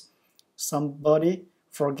case somebody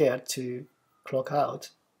forget to clock out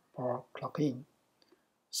or clock in.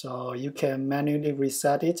 So you can manually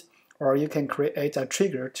reset it, or you can create a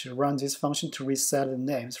trigger to run this function to reset the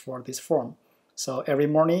names for this form. So every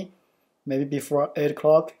morning, maybe before 8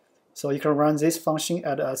 o'clock, so you can run this function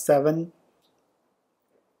at 7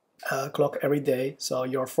 o'clock every day. So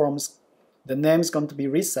your forms, the name is going to be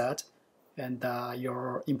reset, and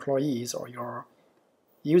your employees or your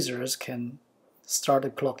users can start to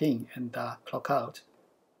clock in and clock out.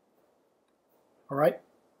 All right.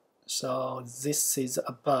 So this is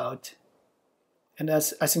about, and I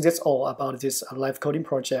think that's all about this live coding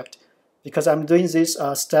project, because I'm doing this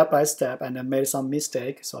step by step and I made some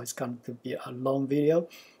mistake, so it's going to be a long video.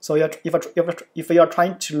 So if you are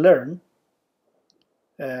trying to learn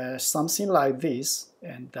something like this,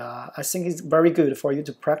 and I think it's very good for you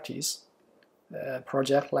to practice a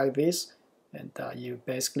project like this, and you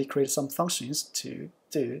basically create some functions to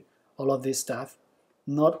do all of this stuff.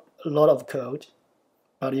 Not a lot of code,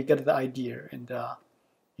 but you get the idea, and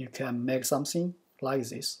you can make something like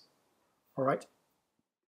this. All right.